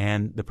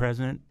 And the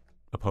president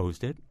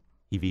opposed it.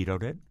 He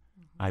vetoed it.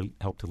 I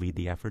helped to lead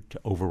the effort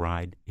to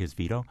override his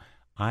veto.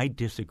 I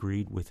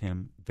disagreed with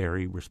him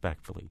very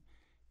respectfully.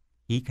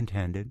 He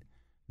contended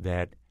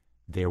that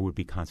there would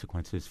be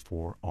consequences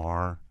for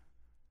our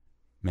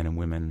men and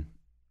women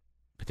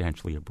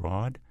potentially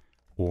abroad,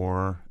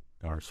 or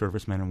our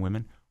servicemen and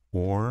women,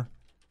 or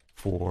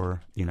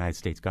for the United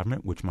States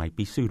government, which might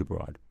be sued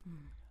abroad.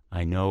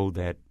 I know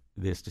that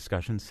this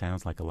discussion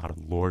sounds like a lot of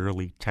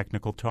lawyerly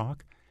technical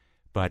talk,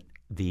 but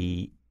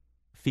the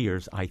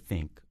fears, I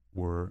think,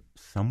 were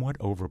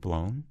somewhat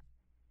overblown.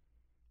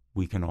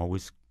 We can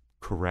always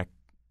correct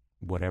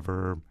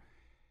whatever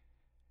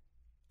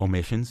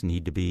omissions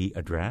need to be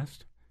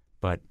addressed,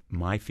 but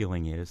my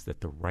feeling is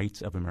that the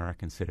rights of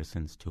American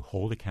citizens to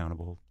hold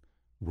accountable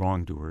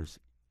wrongdoers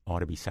ought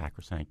to be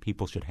sacrosanct.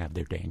 People should have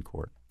their day in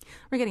court.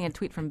 We're getting a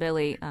tweet from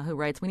Billy who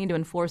writes, we need to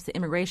enforce the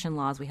immigration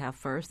laws we have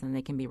first, and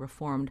they can be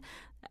reformed.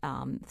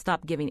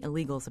 Stop giving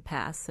illegals a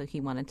pass. So he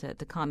wanted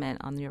to comment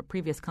on your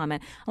previous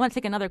comment. I want to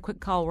take another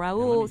quick call.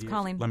 Raul is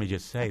calling. Let me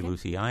just say, okay,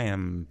 Lucy, I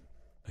am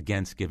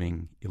against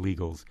giving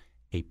illegals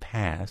a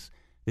pass.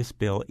 This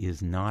bill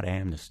is not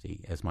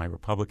amnesty, as my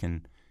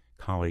Republican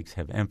colleagues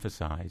have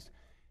emphasized.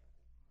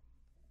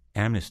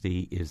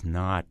 Amnesty is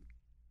not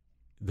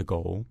the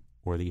goal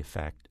or the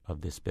effect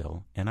of this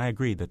bill, and I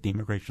agree that the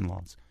immigration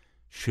laws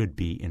should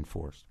be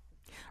enforced.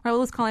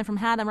 Raul is calling from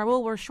Haddam.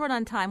 Raul, we're short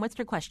on time. What's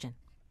your question?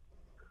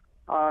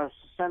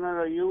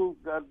 Senator, you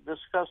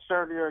discussed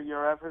earlier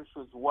your efforts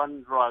with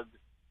one drug,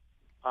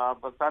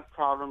 but that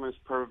problem is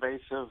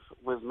pervasive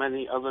with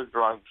many other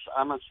drugs.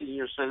 I'm a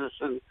senior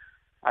citizen.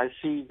 I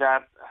see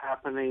that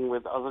happening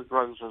with other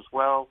drugs as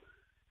well.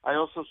 I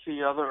also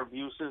see other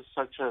abuses,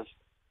 such as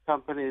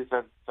companies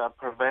that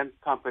prevent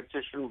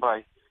competition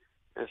by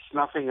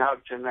snuffing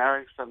out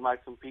generics that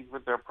might compete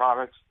with their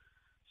products.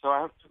 So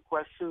I have two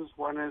questions.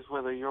 One is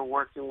whether you're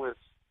working with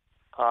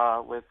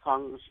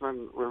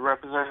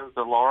Representative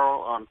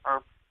DeLauro on her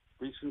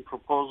recent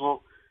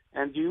proposal,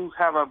 and do you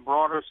have a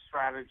broader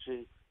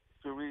strategy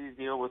to really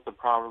deal with the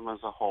problem as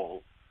a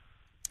whole?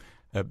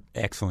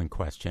 Excellent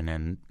question,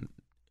 and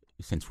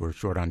since we're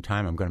short on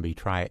time, I'm going to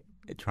try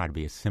to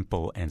be as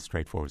simple and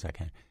straightforward as I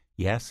can.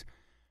 Yes,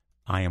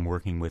 I am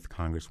working with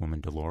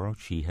Congresswoman DeLauro.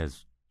 She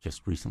has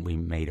just recently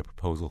made a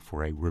proposal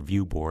for a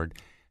review board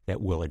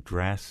that will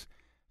address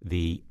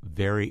the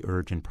very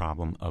urgent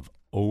problem of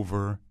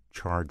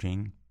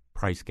overcharging,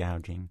 price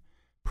gouging,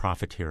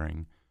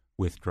 profiteering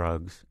with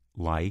drugs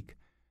like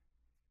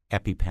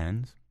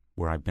EpiPens,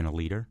 where I've been a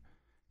leader,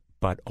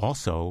 but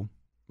also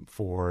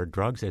for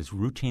drugs as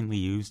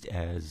routinely used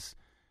as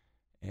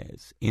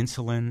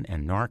insulin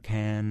and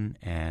Narcan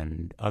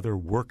and other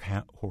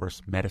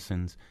workhorse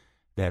medicines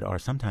that are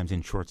sometimes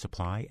in short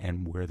supply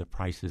and where the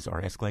prices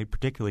are escalated,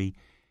 particularly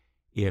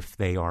if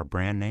they are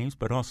brand names,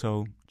 but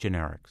also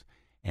generics.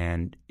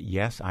 And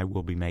yes, I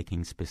will be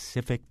making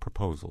specific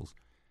proposals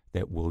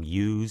that will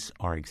use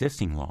our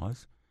existing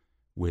laws,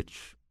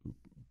 which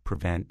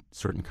prevent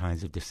certain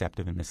kinds of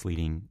deceptive and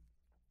misleading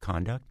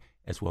conduct,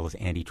 as well as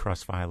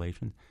antitrust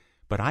violations.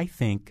 But I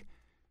think,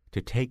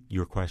 to take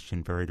your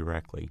question very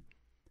directly,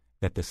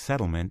 that the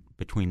settlement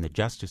between the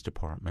Justice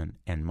Department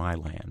and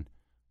Mylan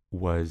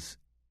was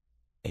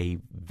a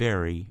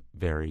very,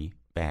 very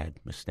bad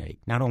mistake.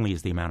 Not only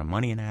is the amount of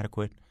money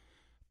inadequate,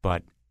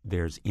 but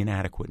there's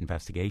inadequate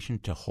investigation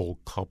to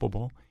hold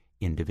culpable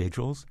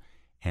individuals.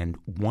 And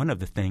one of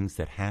the things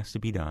that has to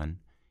be done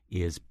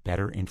is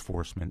better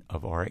enforcement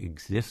of our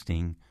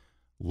existing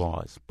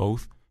laws,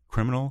 both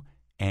criminal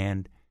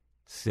and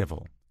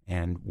civil.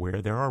 And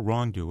where there are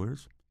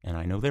wrongdoers, and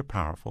I know they're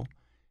powerful,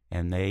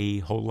 and they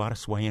hold a lot of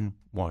sway in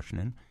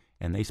Washington,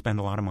 and they spend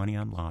a lot of money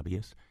on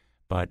lobbyists,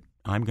 but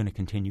I'm going to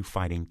continue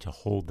fighting to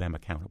hold them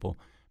accountable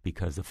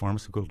because the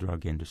pharmaceutical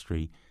drug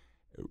industry,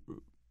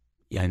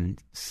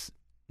 and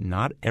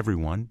not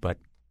everyone, but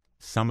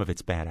some of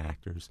its bad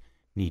actors,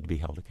 need to be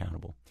held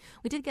accountable.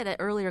 We did get an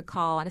earlier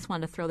call. I just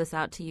wanted to throw this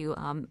out to you.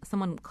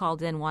 Someone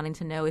called in wanting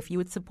to know if you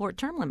would support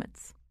term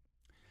limits.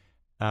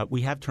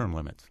 We have term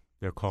limits.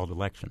 They're called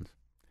elections.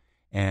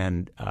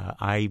 And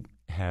I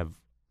have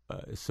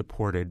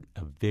supported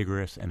a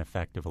vigorous and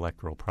effective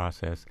electoral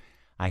process.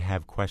 I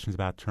have questions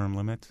about term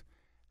limits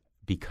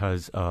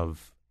because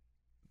of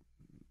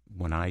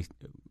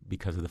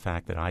the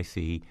fact that I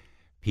see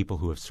people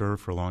who have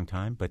served for a long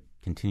time but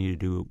continue to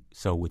do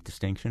so with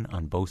distinction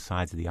on both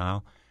sides of the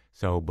aisle.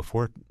 So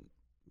before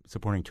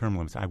supporting term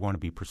limits, I want to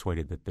be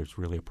persuaded that there's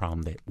really a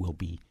problem that will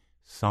be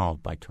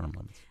solved by term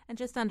limits. And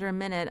just under a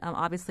minute,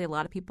 obviously a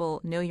lot of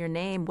people know your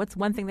name. What's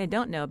one thing they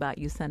don't know about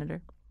you,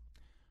 Senator?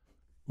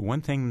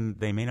 One thing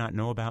they may not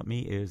know about me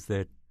is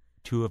that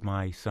two of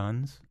my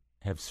sons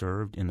have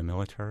served in the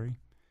military,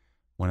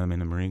 one of them in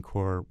the Marine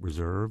Corps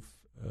Reserve,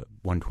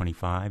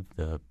 125,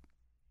 the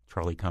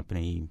Charlie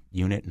Company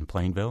unit in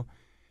Plainville,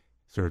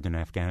 served in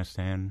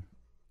Afghanistan,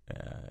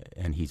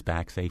 and he's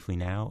back safely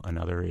now.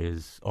 Another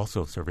is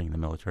also serving in the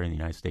military in the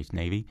United States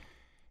Navy,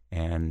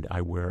 and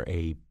I wear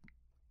a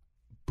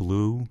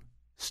blue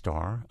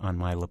star on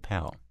my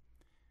lapel.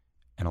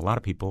 And a lot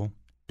of people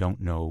don't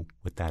know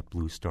what that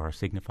blue star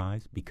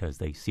signifies because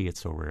they see it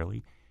so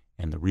rarely.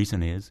 And the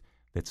reason is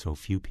that so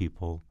few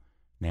people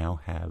now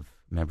have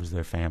members of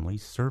their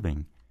families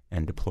serving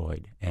and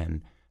deployed.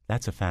 And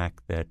that's a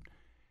fact that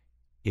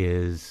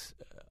is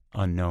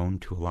unknown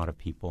to a lot of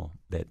people,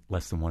 that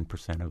less than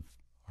 1% of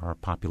our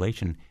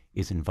population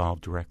is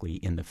involved directly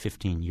in the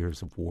 15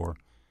 years of war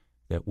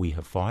that we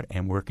have fought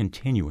and we're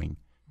continuing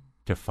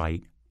to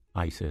fight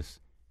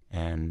ISIS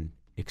and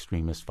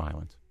extremist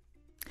violence.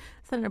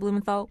 Senator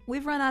Blumenthal,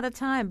 we've run out of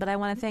time, but I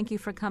want to thank you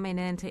for coming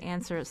in to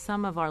answer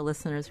some of our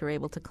listeners who are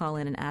able to call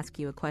in and ask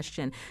you a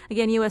question.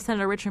 Again, U.S.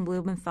 Senator Richard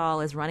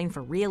Blumenthal is running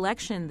for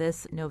re-election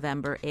this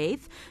November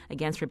 8th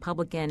against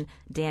Republican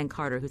Dan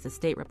Carter, who's a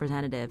state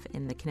representative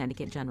in the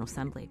Connecticut General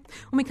Assembly.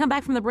 When we come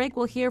back from the break,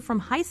 we'll hear from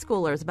high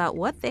schoolers about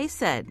what they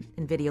said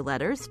in video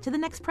letters to the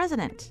next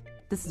president.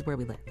 This is Where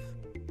We Live.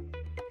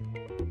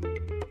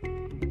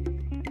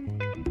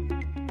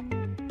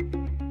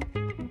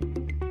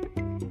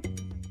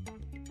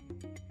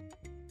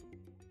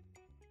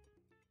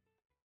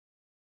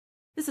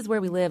 This is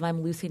Where We Live.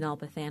 I'm Lucy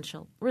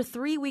Nalpathanchel. We're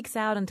 3 weeks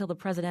out until the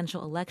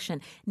presidential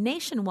election.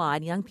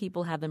 Nationwide, young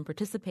people have been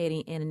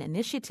participating in an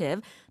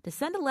initiative to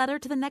send a letter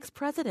to the next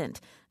president,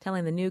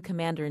 telling the new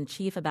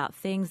commander-in-chief about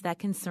things that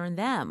concern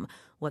them,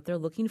 what they're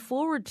looking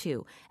forward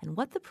to, and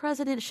what the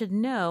president should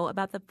know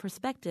about the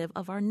perspective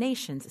of our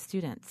nation's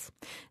students.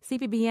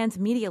 CPBN's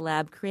Media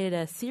Lab created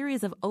a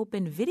series of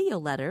open video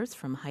letters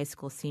from high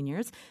school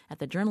seniors at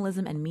the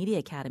Journalism and Media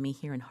Academy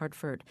here in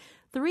Hartford.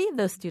 3 of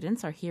those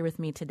students are here with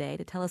me today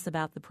to tell us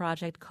about the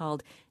project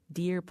called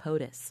Dear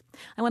POTUS.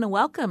 I want to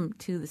welcome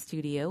to the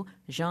studio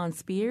Jean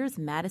Spears,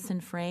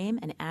 Madison Frame,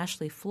 and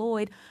Ashley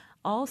Floyd,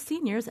 all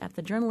seniors at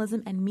the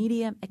Journalism and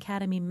Media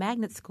Academy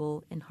Magnet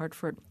School in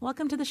Hartford.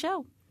 Welcome to the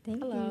show.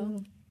 Thank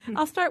you.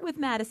 I'll start with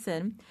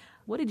Madison.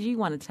 What did you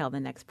want to tell the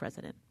next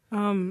president?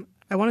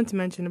 I wanted to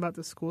mention about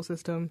the school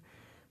system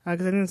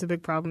because I think it's a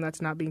big problem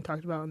that's not being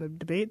talked about in the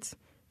debates.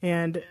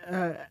 And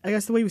I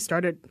guess the way we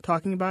started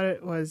talking about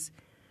it was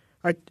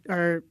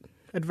our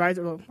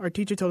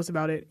teacher told us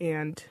about it,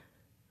 and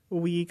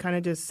we kind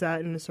of just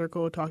sat in a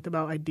circle, talked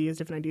about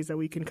different ideas that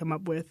we can come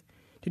up with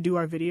to do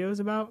our videos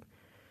about,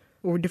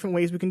 or different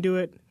ways we can do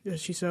it.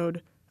 She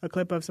showed a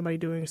clip of somebody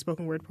doing a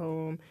spoken word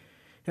poem,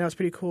 and that was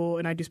pretty cool,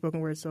 and I do spoken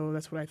word, so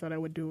that's what I thought I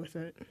would do with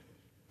it.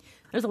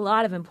 There's a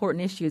lot of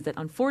important issues that,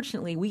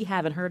 unfortunately, we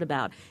haven't heard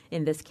about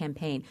in this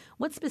campaign.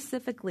 What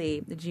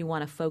specifically did you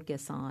want to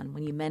focus on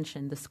when you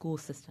mentioned the school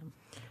system?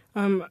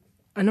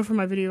 I know for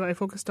my video, I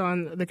focused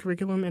on the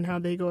curriculum and how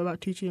they go about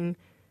teaching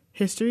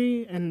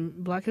history and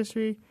black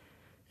history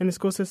in the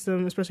school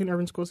system, especially in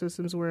urban school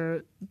systems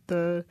where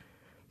the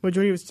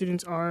majority of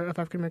students are of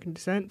African-American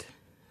descent.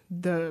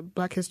 The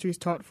black history is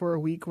taught for a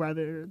week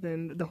rather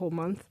than the whole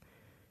month.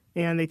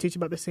 And they teach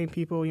about the same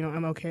people,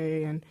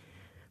 MLK and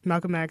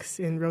Malcolm X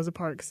and Rosa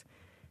Parks.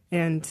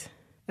 And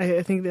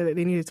I think that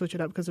they need to switch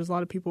it up because there's a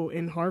lot of people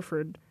in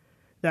Hartford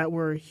that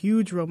were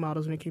huge role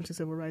models when it came to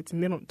civil rights,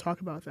 and they don't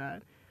talk about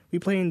that. We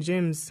play in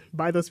gyms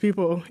by those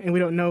people, and we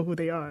don't know who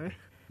they are.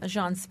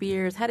 Jean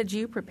Spears, how did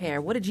you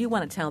prepare? What did you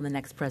want to tell the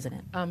next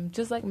president?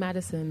 Just like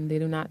Madison, they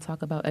do not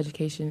talk about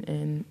education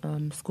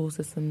in school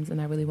systems,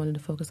 and I really wanted to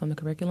focus on the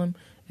curriculum,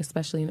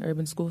 especially in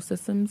urban school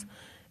systems.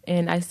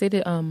 And I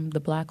stated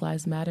the Black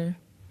Lives Matter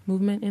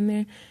movement in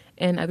there.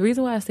 And the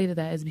reason why I stated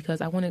that is because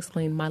I want to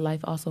explain my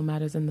life also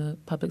matters in the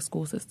public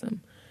school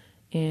system.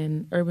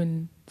 And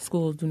urban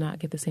schools do not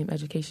get the same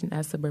education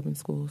as suburban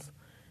schools.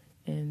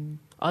 And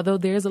although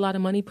there is a lot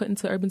of money put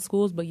into urban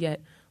schools, but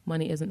yet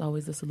money isn't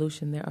always the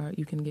solution.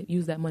 You can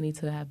use that money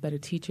to have better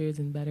teachers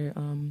and better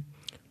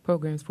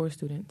programs for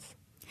students.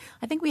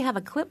 I think we have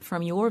a clip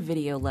from your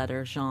video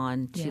letter,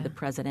 Jean, to the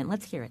president.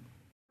 Let's hear it.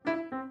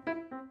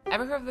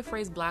 Ever heard of the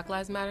phrase Black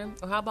Lives Matter?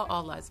 Or how about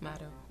All Lives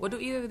Matter? What do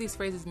either of these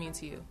phrases mean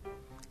to you?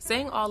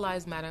 Saying All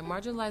Lives Matter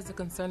marginalizes the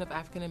concern of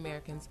African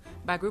Americans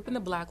by grouping the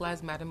Black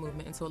Lives Matter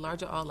movement into a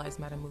larger All Lives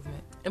Matter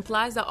movement.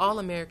 Implies that all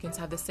Americans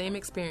have the same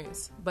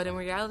experience, but in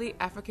reality,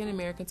 African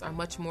Americans are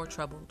much more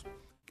troubled.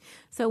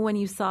 So when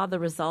you saw the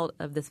result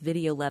of this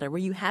video letter, were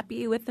you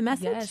happy with the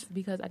message? Yes,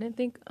 because I didn't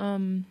think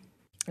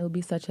it would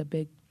be such a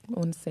big,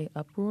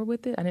 uproar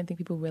with it. I didn't think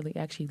people really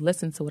actually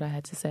listened to what I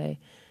had to say,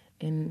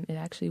 and it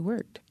actually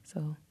worked.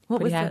 So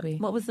pretty happy.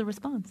 What was the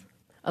response?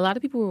 A lot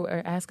of people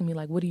were asking me,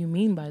 what do you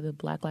mean by the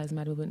Black Lives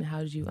Matter movement, and how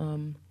did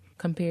you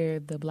compare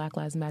the Black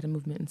Lives Matter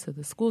movement into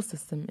the school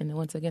system? And then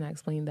once again, I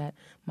explained that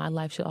my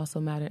life should also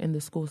matter in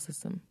the school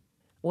system,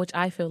 which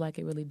I feel like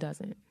it really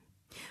doesn't.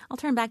 I'll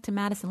turn back to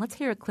Madison. Let's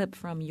hear a clip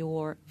from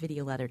your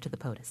video letter to the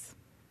POTUS.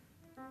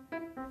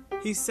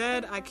 He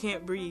said, I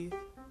can't breathe.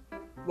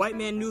 White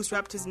man noose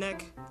wrapped his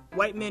neck.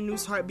 White man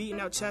noose heart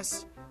beating out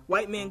chest.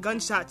 White man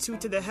gunshot, 2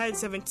 to the head,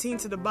 17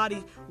 to the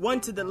body,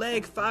 1 to the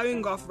leg,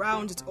 firing off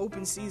rounds, it's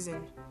open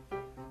season.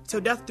 Till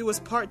death do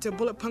us part, till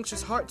bullet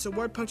punctures heart, till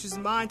word punctures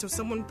mind, till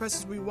someone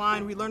presses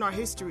rewind, we learn our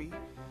history.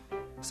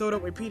 So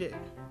don't repeat it.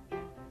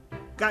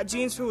 Got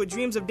genes filled with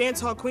dreams of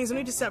dance hall queens, don't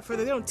need to step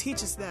further, they don't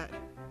teach us that.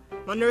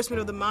 My nourishment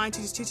of the mind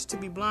teaches teachers to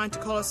be blind, to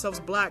call ourselves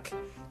black,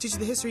 teaches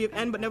the history of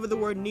N but never the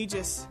word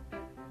Negus.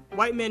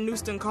 White men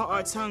noosed and caught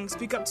our tongue,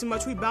 speak up too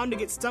much, we bound to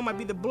get stung, might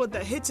be the bullet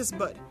that hits us,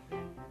 but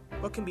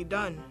what can be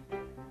done?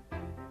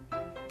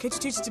 Can't you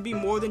teach us to be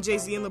more than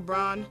Jay-Z and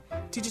LeBron?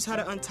 Teach us how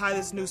to untie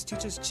this noose,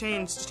 teach us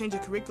change the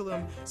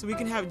curriculum so we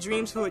can have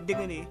dreams filled with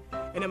dignity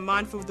and a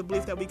mind filled with the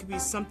belief that we could be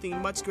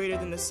something much greater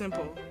than the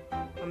simple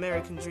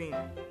American dream.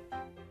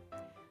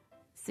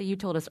 So you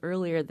told us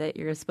earlier that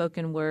you're a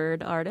spoken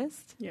word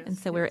artist, Yes, and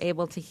so we were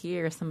able to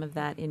hear some of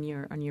that in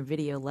your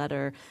video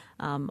letter.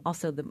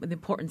 Also, the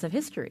importance of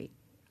history,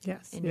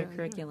 in your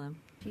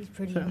curriculum. She's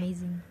pretty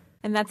amazing.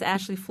 And that's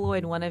Ashley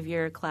Floyd, one of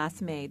your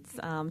classmates.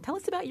 Tell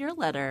us about your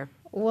letter.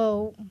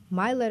 Well,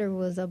 my letter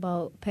was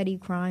about petty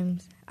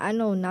crimes. I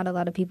know not a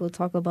lot of people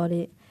talk about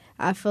it.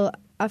 I feel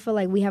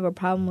like we have a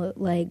problem with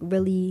like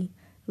really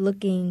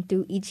looking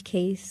through each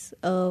case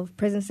of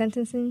prison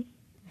sentencing.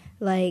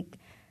 Like,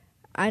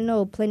 I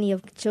know plenty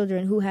of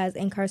children who has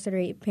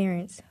incarcerated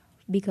parents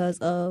because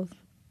of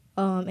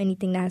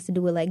anything that has to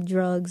do with like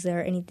drugs or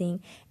anything.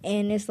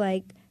 And it's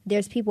like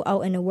there's people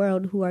out in the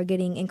world who are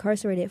getting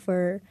incarcerated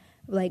for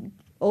like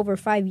over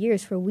 5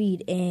 years for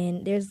weed,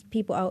 and there's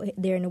people out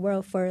there in the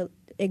world, for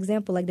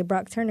example, like the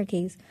Brock Turner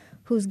case,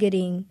 who's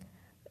getting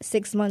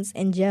 6 months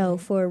in jail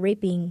for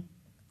raping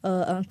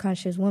an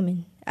unconscious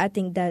woman. I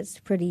think that's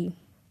pretty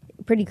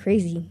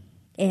crazy,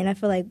 and I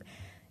feel like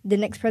the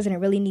next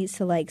president really needs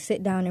to like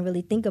sit down and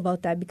really think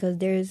about that, because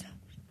there's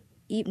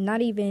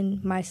not even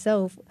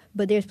myself,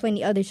 but there's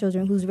plenty other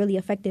children who's really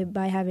affected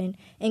by having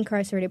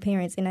incarcerated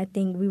parents, and I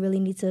think we really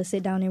need to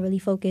sit down and really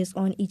focus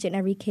on each and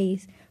every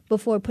case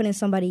before putting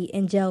somebody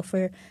in jail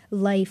for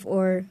life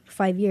or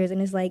 5 years.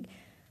 And it's like,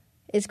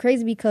 it's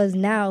crazy because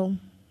now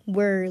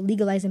we're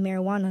legalizing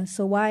marijuana,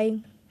 so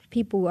why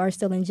people are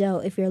still in jail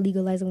if you're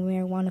legalizing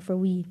marijuana for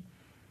weed?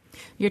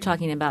 You're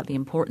talking about the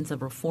importance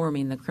of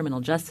reforming the criminal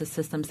justice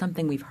system,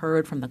 something we've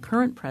heard from the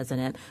current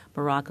president,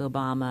 Barack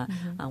Obama.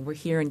 Mm-hmm. We're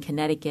here in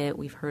Connecticut.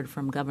 We've heard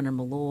from Governor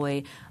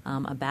Malloy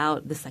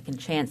about the Second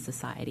Chance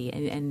Society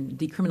and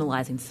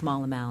decriminalizing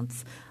small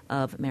amounts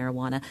of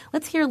marijuana.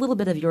 Let's hear a little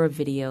bit of your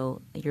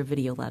video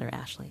letter,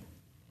 Ashley.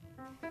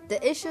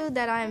 The issue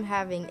that I am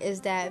having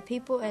is that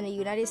people in the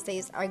United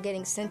States are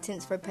getting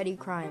sentenced for petty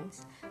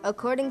crimes.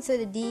 According to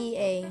the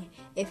DEA,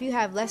 if you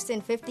have less than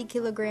 50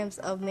 kilograms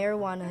of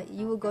marijuana,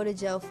 you will go to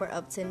jail for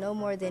up to no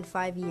more than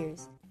 5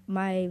 years.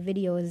 My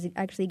video is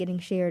actually getting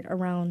shared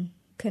around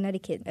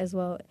Connecticut as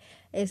well.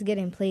 It's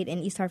getting played in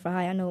East Hartford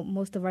High. I know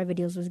most of our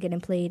videos was getting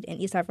played in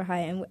East Hartford High,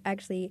 and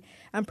actually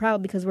I'm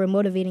proud because we're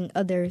motivating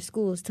other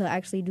schools to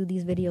actually do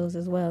these videos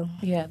as well.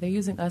 Yeah, they're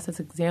using us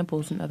as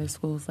examples in other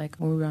schools. Like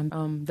when we were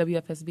on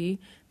WFSB,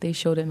 they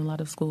showed it in a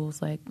lot of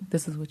schools, like,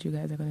 this is what you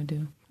guys are going to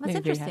do. That's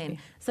interesting.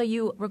 So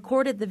you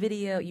recorded the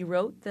video, you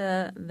wrote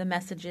the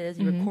messages,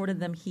 you recorded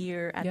them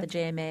here at the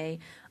JMA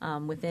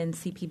within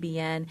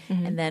CPBN,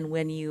 and then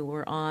when you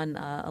were on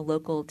a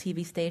local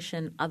TV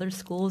station, other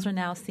schools are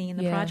now seeing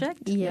the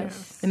project? Yes.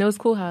 And it was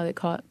cool how it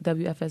caught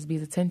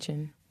WFSB's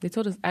attention. They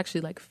told us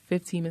actually like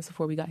 15 minutes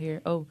before we got here,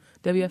 oh,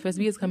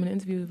 WFSB is coming to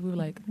interview. We were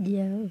like,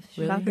 yeah,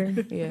 really?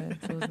 Shocker. Yeah,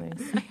 so it was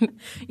nice.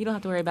 You don't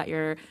have to worry about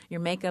your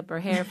makeup or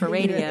hair for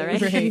radio, right?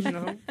 Right.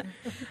 No.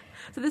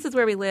 So this is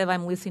Where We Live.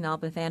 I'm Lucy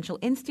Nalpathanchel.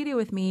 In studio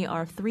with me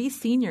are three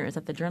seniors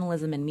at the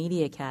Journalism and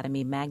Media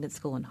Academy Magnet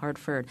School in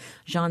Hartford,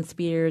 Jean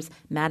Spears,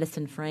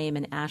 Madison Frame,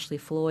 and Ashley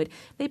Floyd.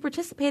 They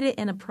participated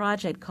in a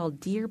project called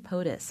Dear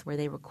POTUS, where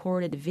they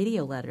recorded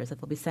video letters that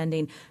they'll be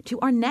sending to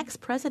our next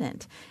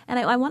president. And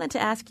I wanted to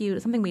ask you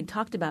something we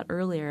talked about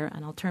earlier,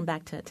 and I'll turn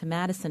back to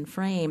Madison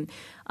Frame,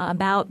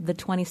 about the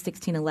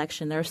 2016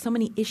 election. There are so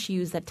many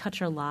issues that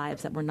touch our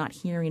lives that we're not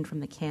hearing from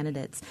the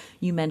candidates.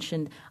 You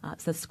mentioned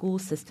the school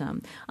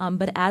system.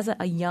 But as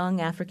a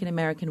young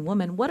African-American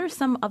woman, what are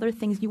some other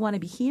things you want to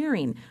be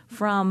hearing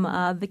from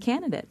the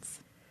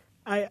candidates?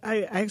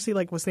 I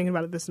actually was thinking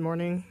about it this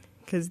morning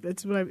because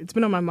it's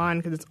been on my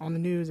mind because it's on the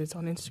news, it's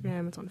on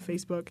Instagram, it's on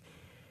Facebook.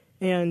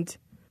 And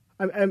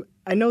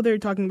I know they're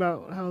talking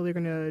about how they're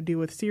going to deal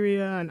with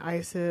Syria and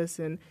ISIS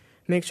and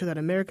make sure that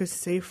America's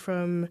safe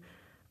from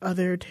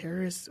other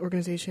terrorist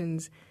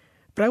organizations.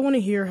 But I want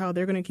to hear how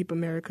they're going to keep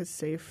America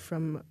safe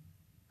from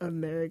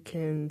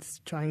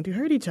Americans trying to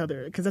hurt each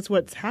other, because that's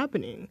what's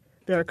happening.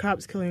 There are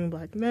cops killing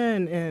black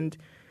men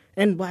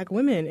and black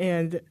women,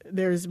 and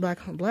there's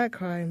black on black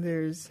crime.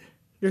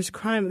 There's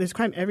crime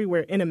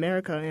everywhere in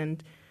America,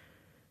 and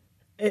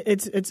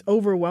it's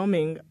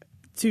overwhelming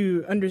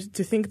to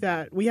think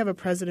that we have a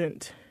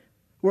president.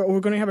 We're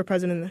going to have a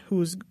president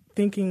who's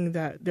thinking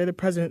that they're the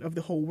president of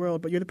the whole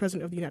world, but you're the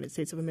president of the United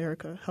States of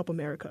America. Help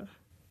America,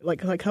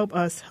 like help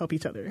us help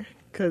each other,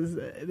 because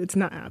it's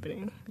not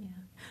happening. Yeah.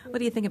 What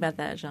do you think about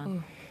that, Jean?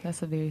 Oh,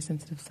 that's a very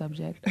sensitive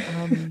subject.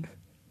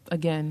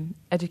 Again,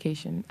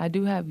 education. I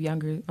do have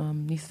younger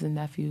nieces and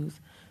nephews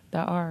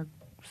that are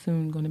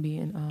soon going to be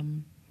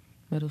in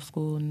middle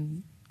school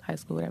and high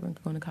school, whatever,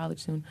 and going to college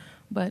soon.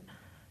 But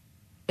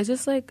it's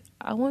just like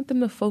I want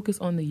them to focus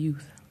on the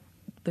youth.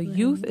 The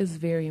youth is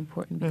very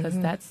important because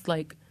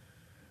the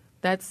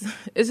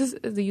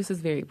youth is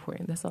very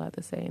important. That's all I have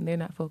to say, and they're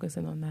not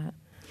focusing on that.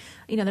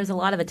 You know, there's a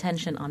lot of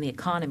attention on the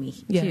economy,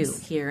 too,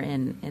 here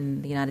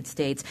in the United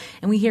States.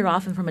 And we hear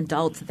often from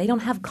adults that they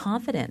don't have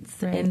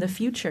confidence in the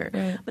future.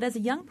 Right. But as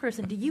a young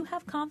person, do you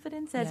have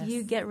confidence as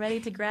you get ready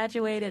to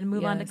graduate and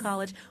move on to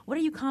college? What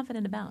are you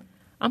confident about?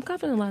 I'm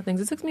confident in a lot of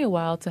things. It took me a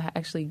while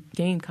to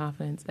gain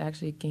confidence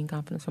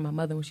from my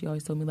mother when she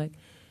always told me,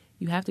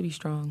 you have to be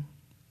strong.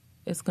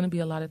 it's going to be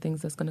a lot of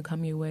things that's going to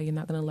come your way. You're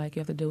not going to like. You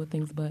have to deal with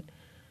things, but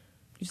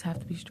you just have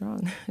to be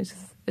strong. It's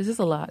just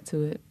a lot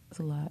to it. It's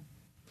a lot.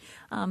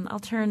 I'll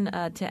turn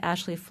to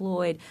Ashley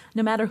Floyd.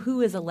 No matter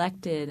who is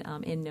elected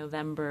in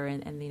November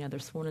and they're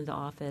sworn into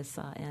office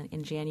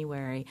in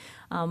January,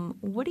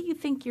 what do you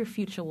think your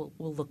future will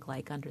look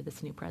like under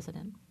this new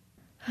president?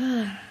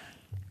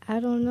 I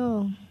don't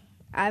know.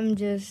 I'm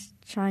just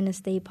trying to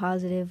stay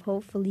positive.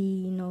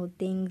 Hopefully,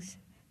 things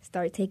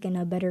start taking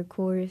a better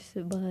course.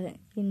 But,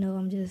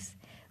 I'm just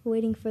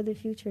waiting for the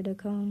future to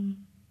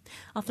come.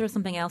 I'll throw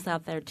something else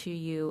out there to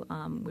you.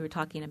 We were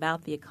talking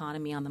about the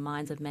economy on the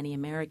minds of many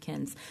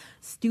Americans.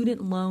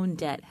 Student loan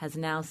debt has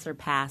now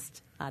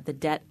surpassed the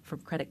debt from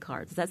credit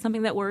cards. Is that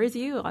something that worries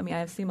you? I mean, I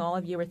assume all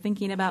of you are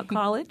thinking about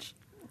college.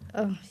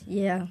 Oh,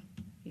 yeah.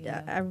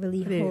 I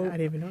really hope I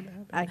didn't even know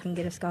that. I can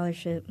get a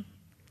scholarship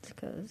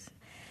because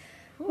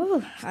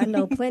I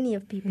know plenty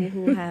of people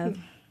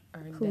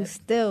who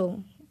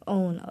still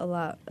own a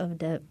lot of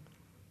debt,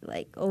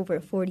 like over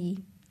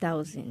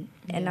 40,000,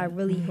 and I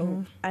really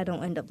hope I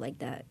don't end up like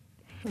that.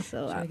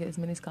 So try to get as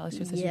many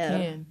scholarships as you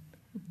can.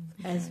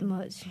 As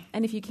much.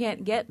 And if you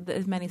can't get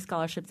as many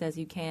scholarships as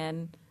you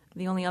can,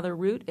 the only other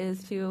route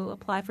is to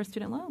apply for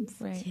student loans.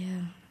 Right.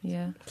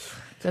 Yeah.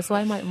 That's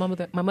why my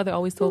mother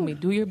always told me,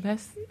 do your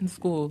best in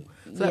school,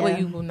 so that way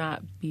you will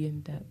not be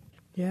in debt.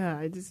 Yeah,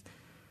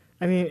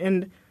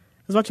 and I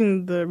was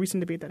watching the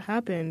recent debate that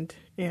happened,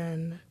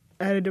 and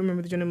I don't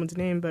remember the gentleman's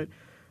name, but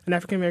an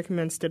African-American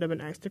man stood up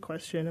and asked a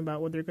question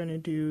about what they're going to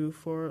do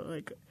for,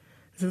 like,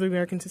 the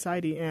American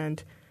society,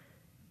 and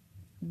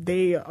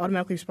they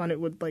automatically responded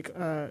with, like,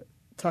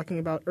 talking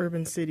about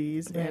urban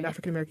cities and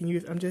African-American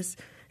youth. I'm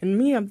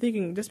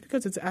thinking, just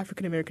because it's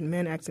African-American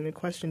men asking the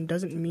question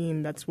doesn't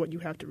mean that's what you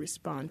have to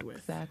respond with.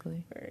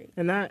 Exactly. Right.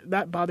 And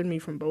that bothered me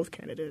from both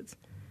candidates,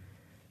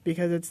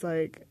 because it's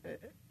like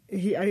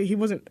he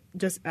wasn't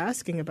just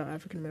asking about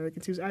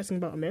African-Americans, he was asking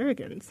about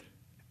Americans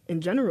in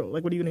general.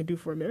 Like, what are you going to do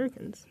for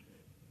Americans?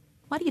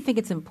 Why do you think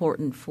it's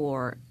important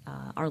for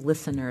our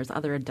listeners,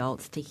 other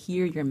adults, to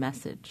hear your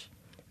message?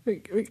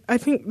 I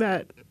think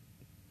that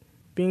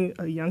being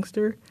a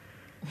youngster,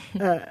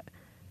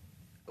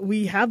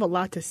 we have a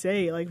lot to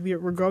say. Like,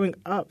 we're growing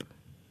up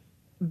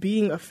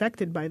being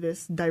affected by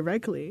this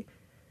directly.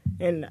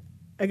 And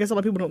I guess a lot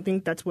of people don't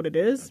think that's what it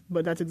is,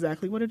 but that's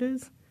exactly what it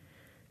is.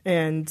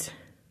 And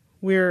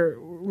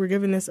we're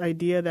given this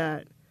idea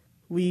that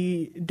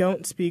we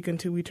don't speak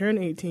until we turn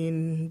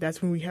 18.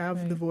 That's when we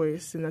have the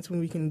voice, and that's when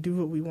we can do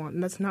what we want.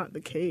 And that's not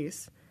the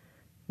case.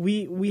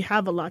 We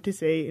have a lot to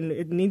say, and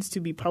it needs to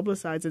be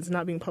publicized. It's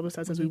not being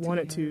publicized as we want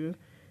it to.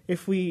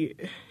 If we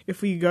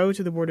go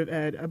to the Board of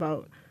Ed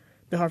about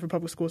the Hartford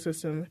public school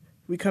system,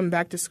 we come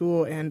back to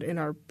school and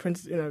our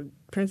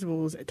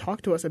principals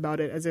talk to us about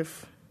it as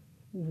if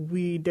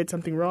we did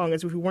something wrong,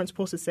 as if we weren't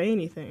supposed to say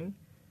anything.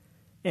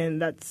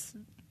 And that's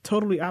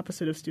totally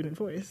opposite of student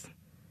voice.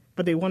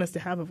 But they want us to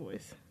have a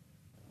voice.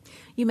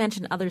 You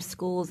mentioned other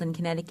schools in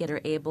Connecticut are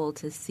able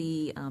to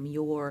see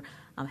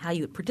how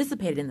you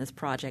participated in this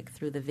project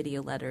through the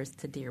video letters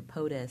to Dear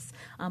POTUS.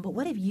 But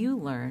what have you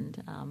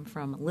learned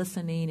from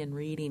listening and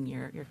reading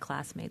your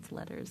classmates'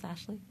 letters,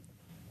 Ashley?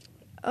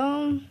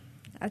 I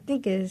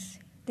think it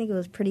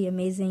was pretty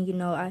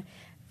amazing. I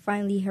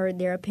finally heard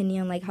their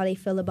opinion, like how they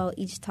feel about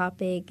each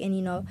topic,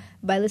 and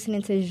by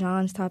listening to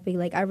Jean's topic,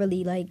 like I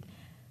really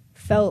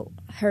felt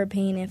her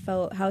pain and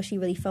felt how she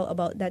really felt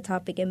about that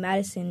topic. And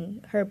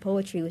Madison, her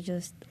poetry was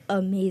just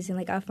amazing.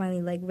 Like, I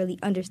finally really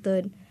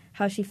understood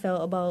how she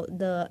felt about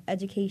the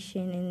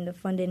education and the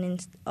funding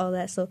and all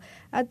that. So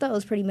I thought it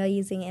was pretty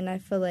amazing, and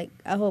I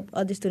hope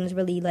other students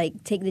really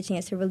take the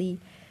chance to really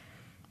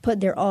put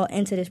their all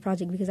into this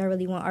project, because I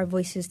really want our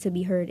voices to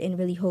be heard and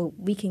really hope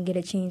we can get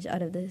a change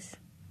out of this.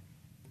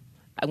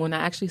 When I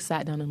actually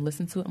sat down and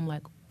listened to it, I'm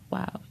like,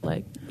 wow,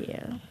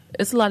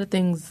 it's a lot of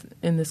things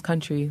in this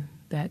country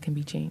that can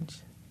be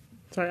changed.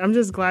 Sorry, I'm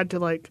just glad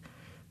to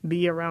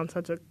be around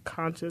such a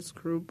conscious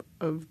group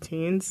of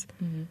teens.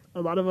 Mm-hmm.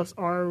 A lot of us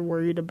are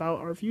worried about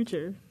our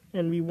future,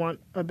 and we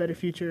want a better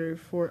future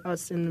for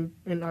us and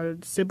our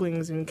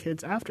siblings and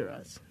kids after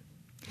us.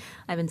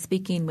 I've been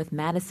speaking with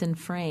Madison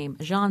Frame,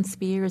 Jean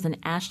Spears, and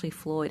Ashley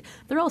Floyd.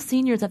 They're all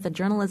seniors at the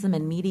Journalism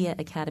and Media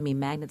Academy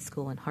Magnet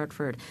School in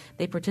Hartford.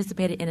 They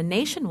participated in a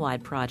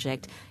nationwide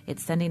project.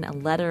 It's sending a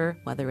letter,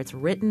 whether it's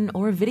written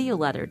or a video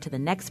letter, to the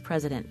next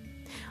president.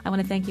 I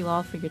want to thank you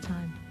all for your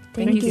time.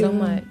 Thank you so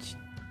much.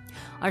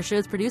 Our show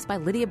is produced by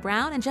Lydia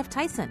Brown and Jeff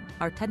Tyson.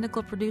 Our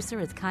technical producer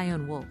is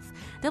Kyone Wolf.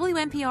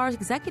 WNPR's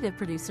executive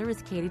producer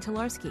is Katie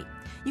Tolarski.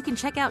 You can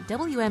check out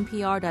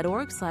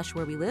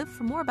WNPR.org/where we live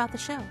for more about the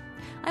show.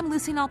 I'm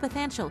Lucy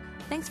Nalpathanchel.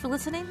 Thanks for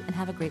listening, and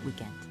have a great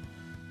weekend.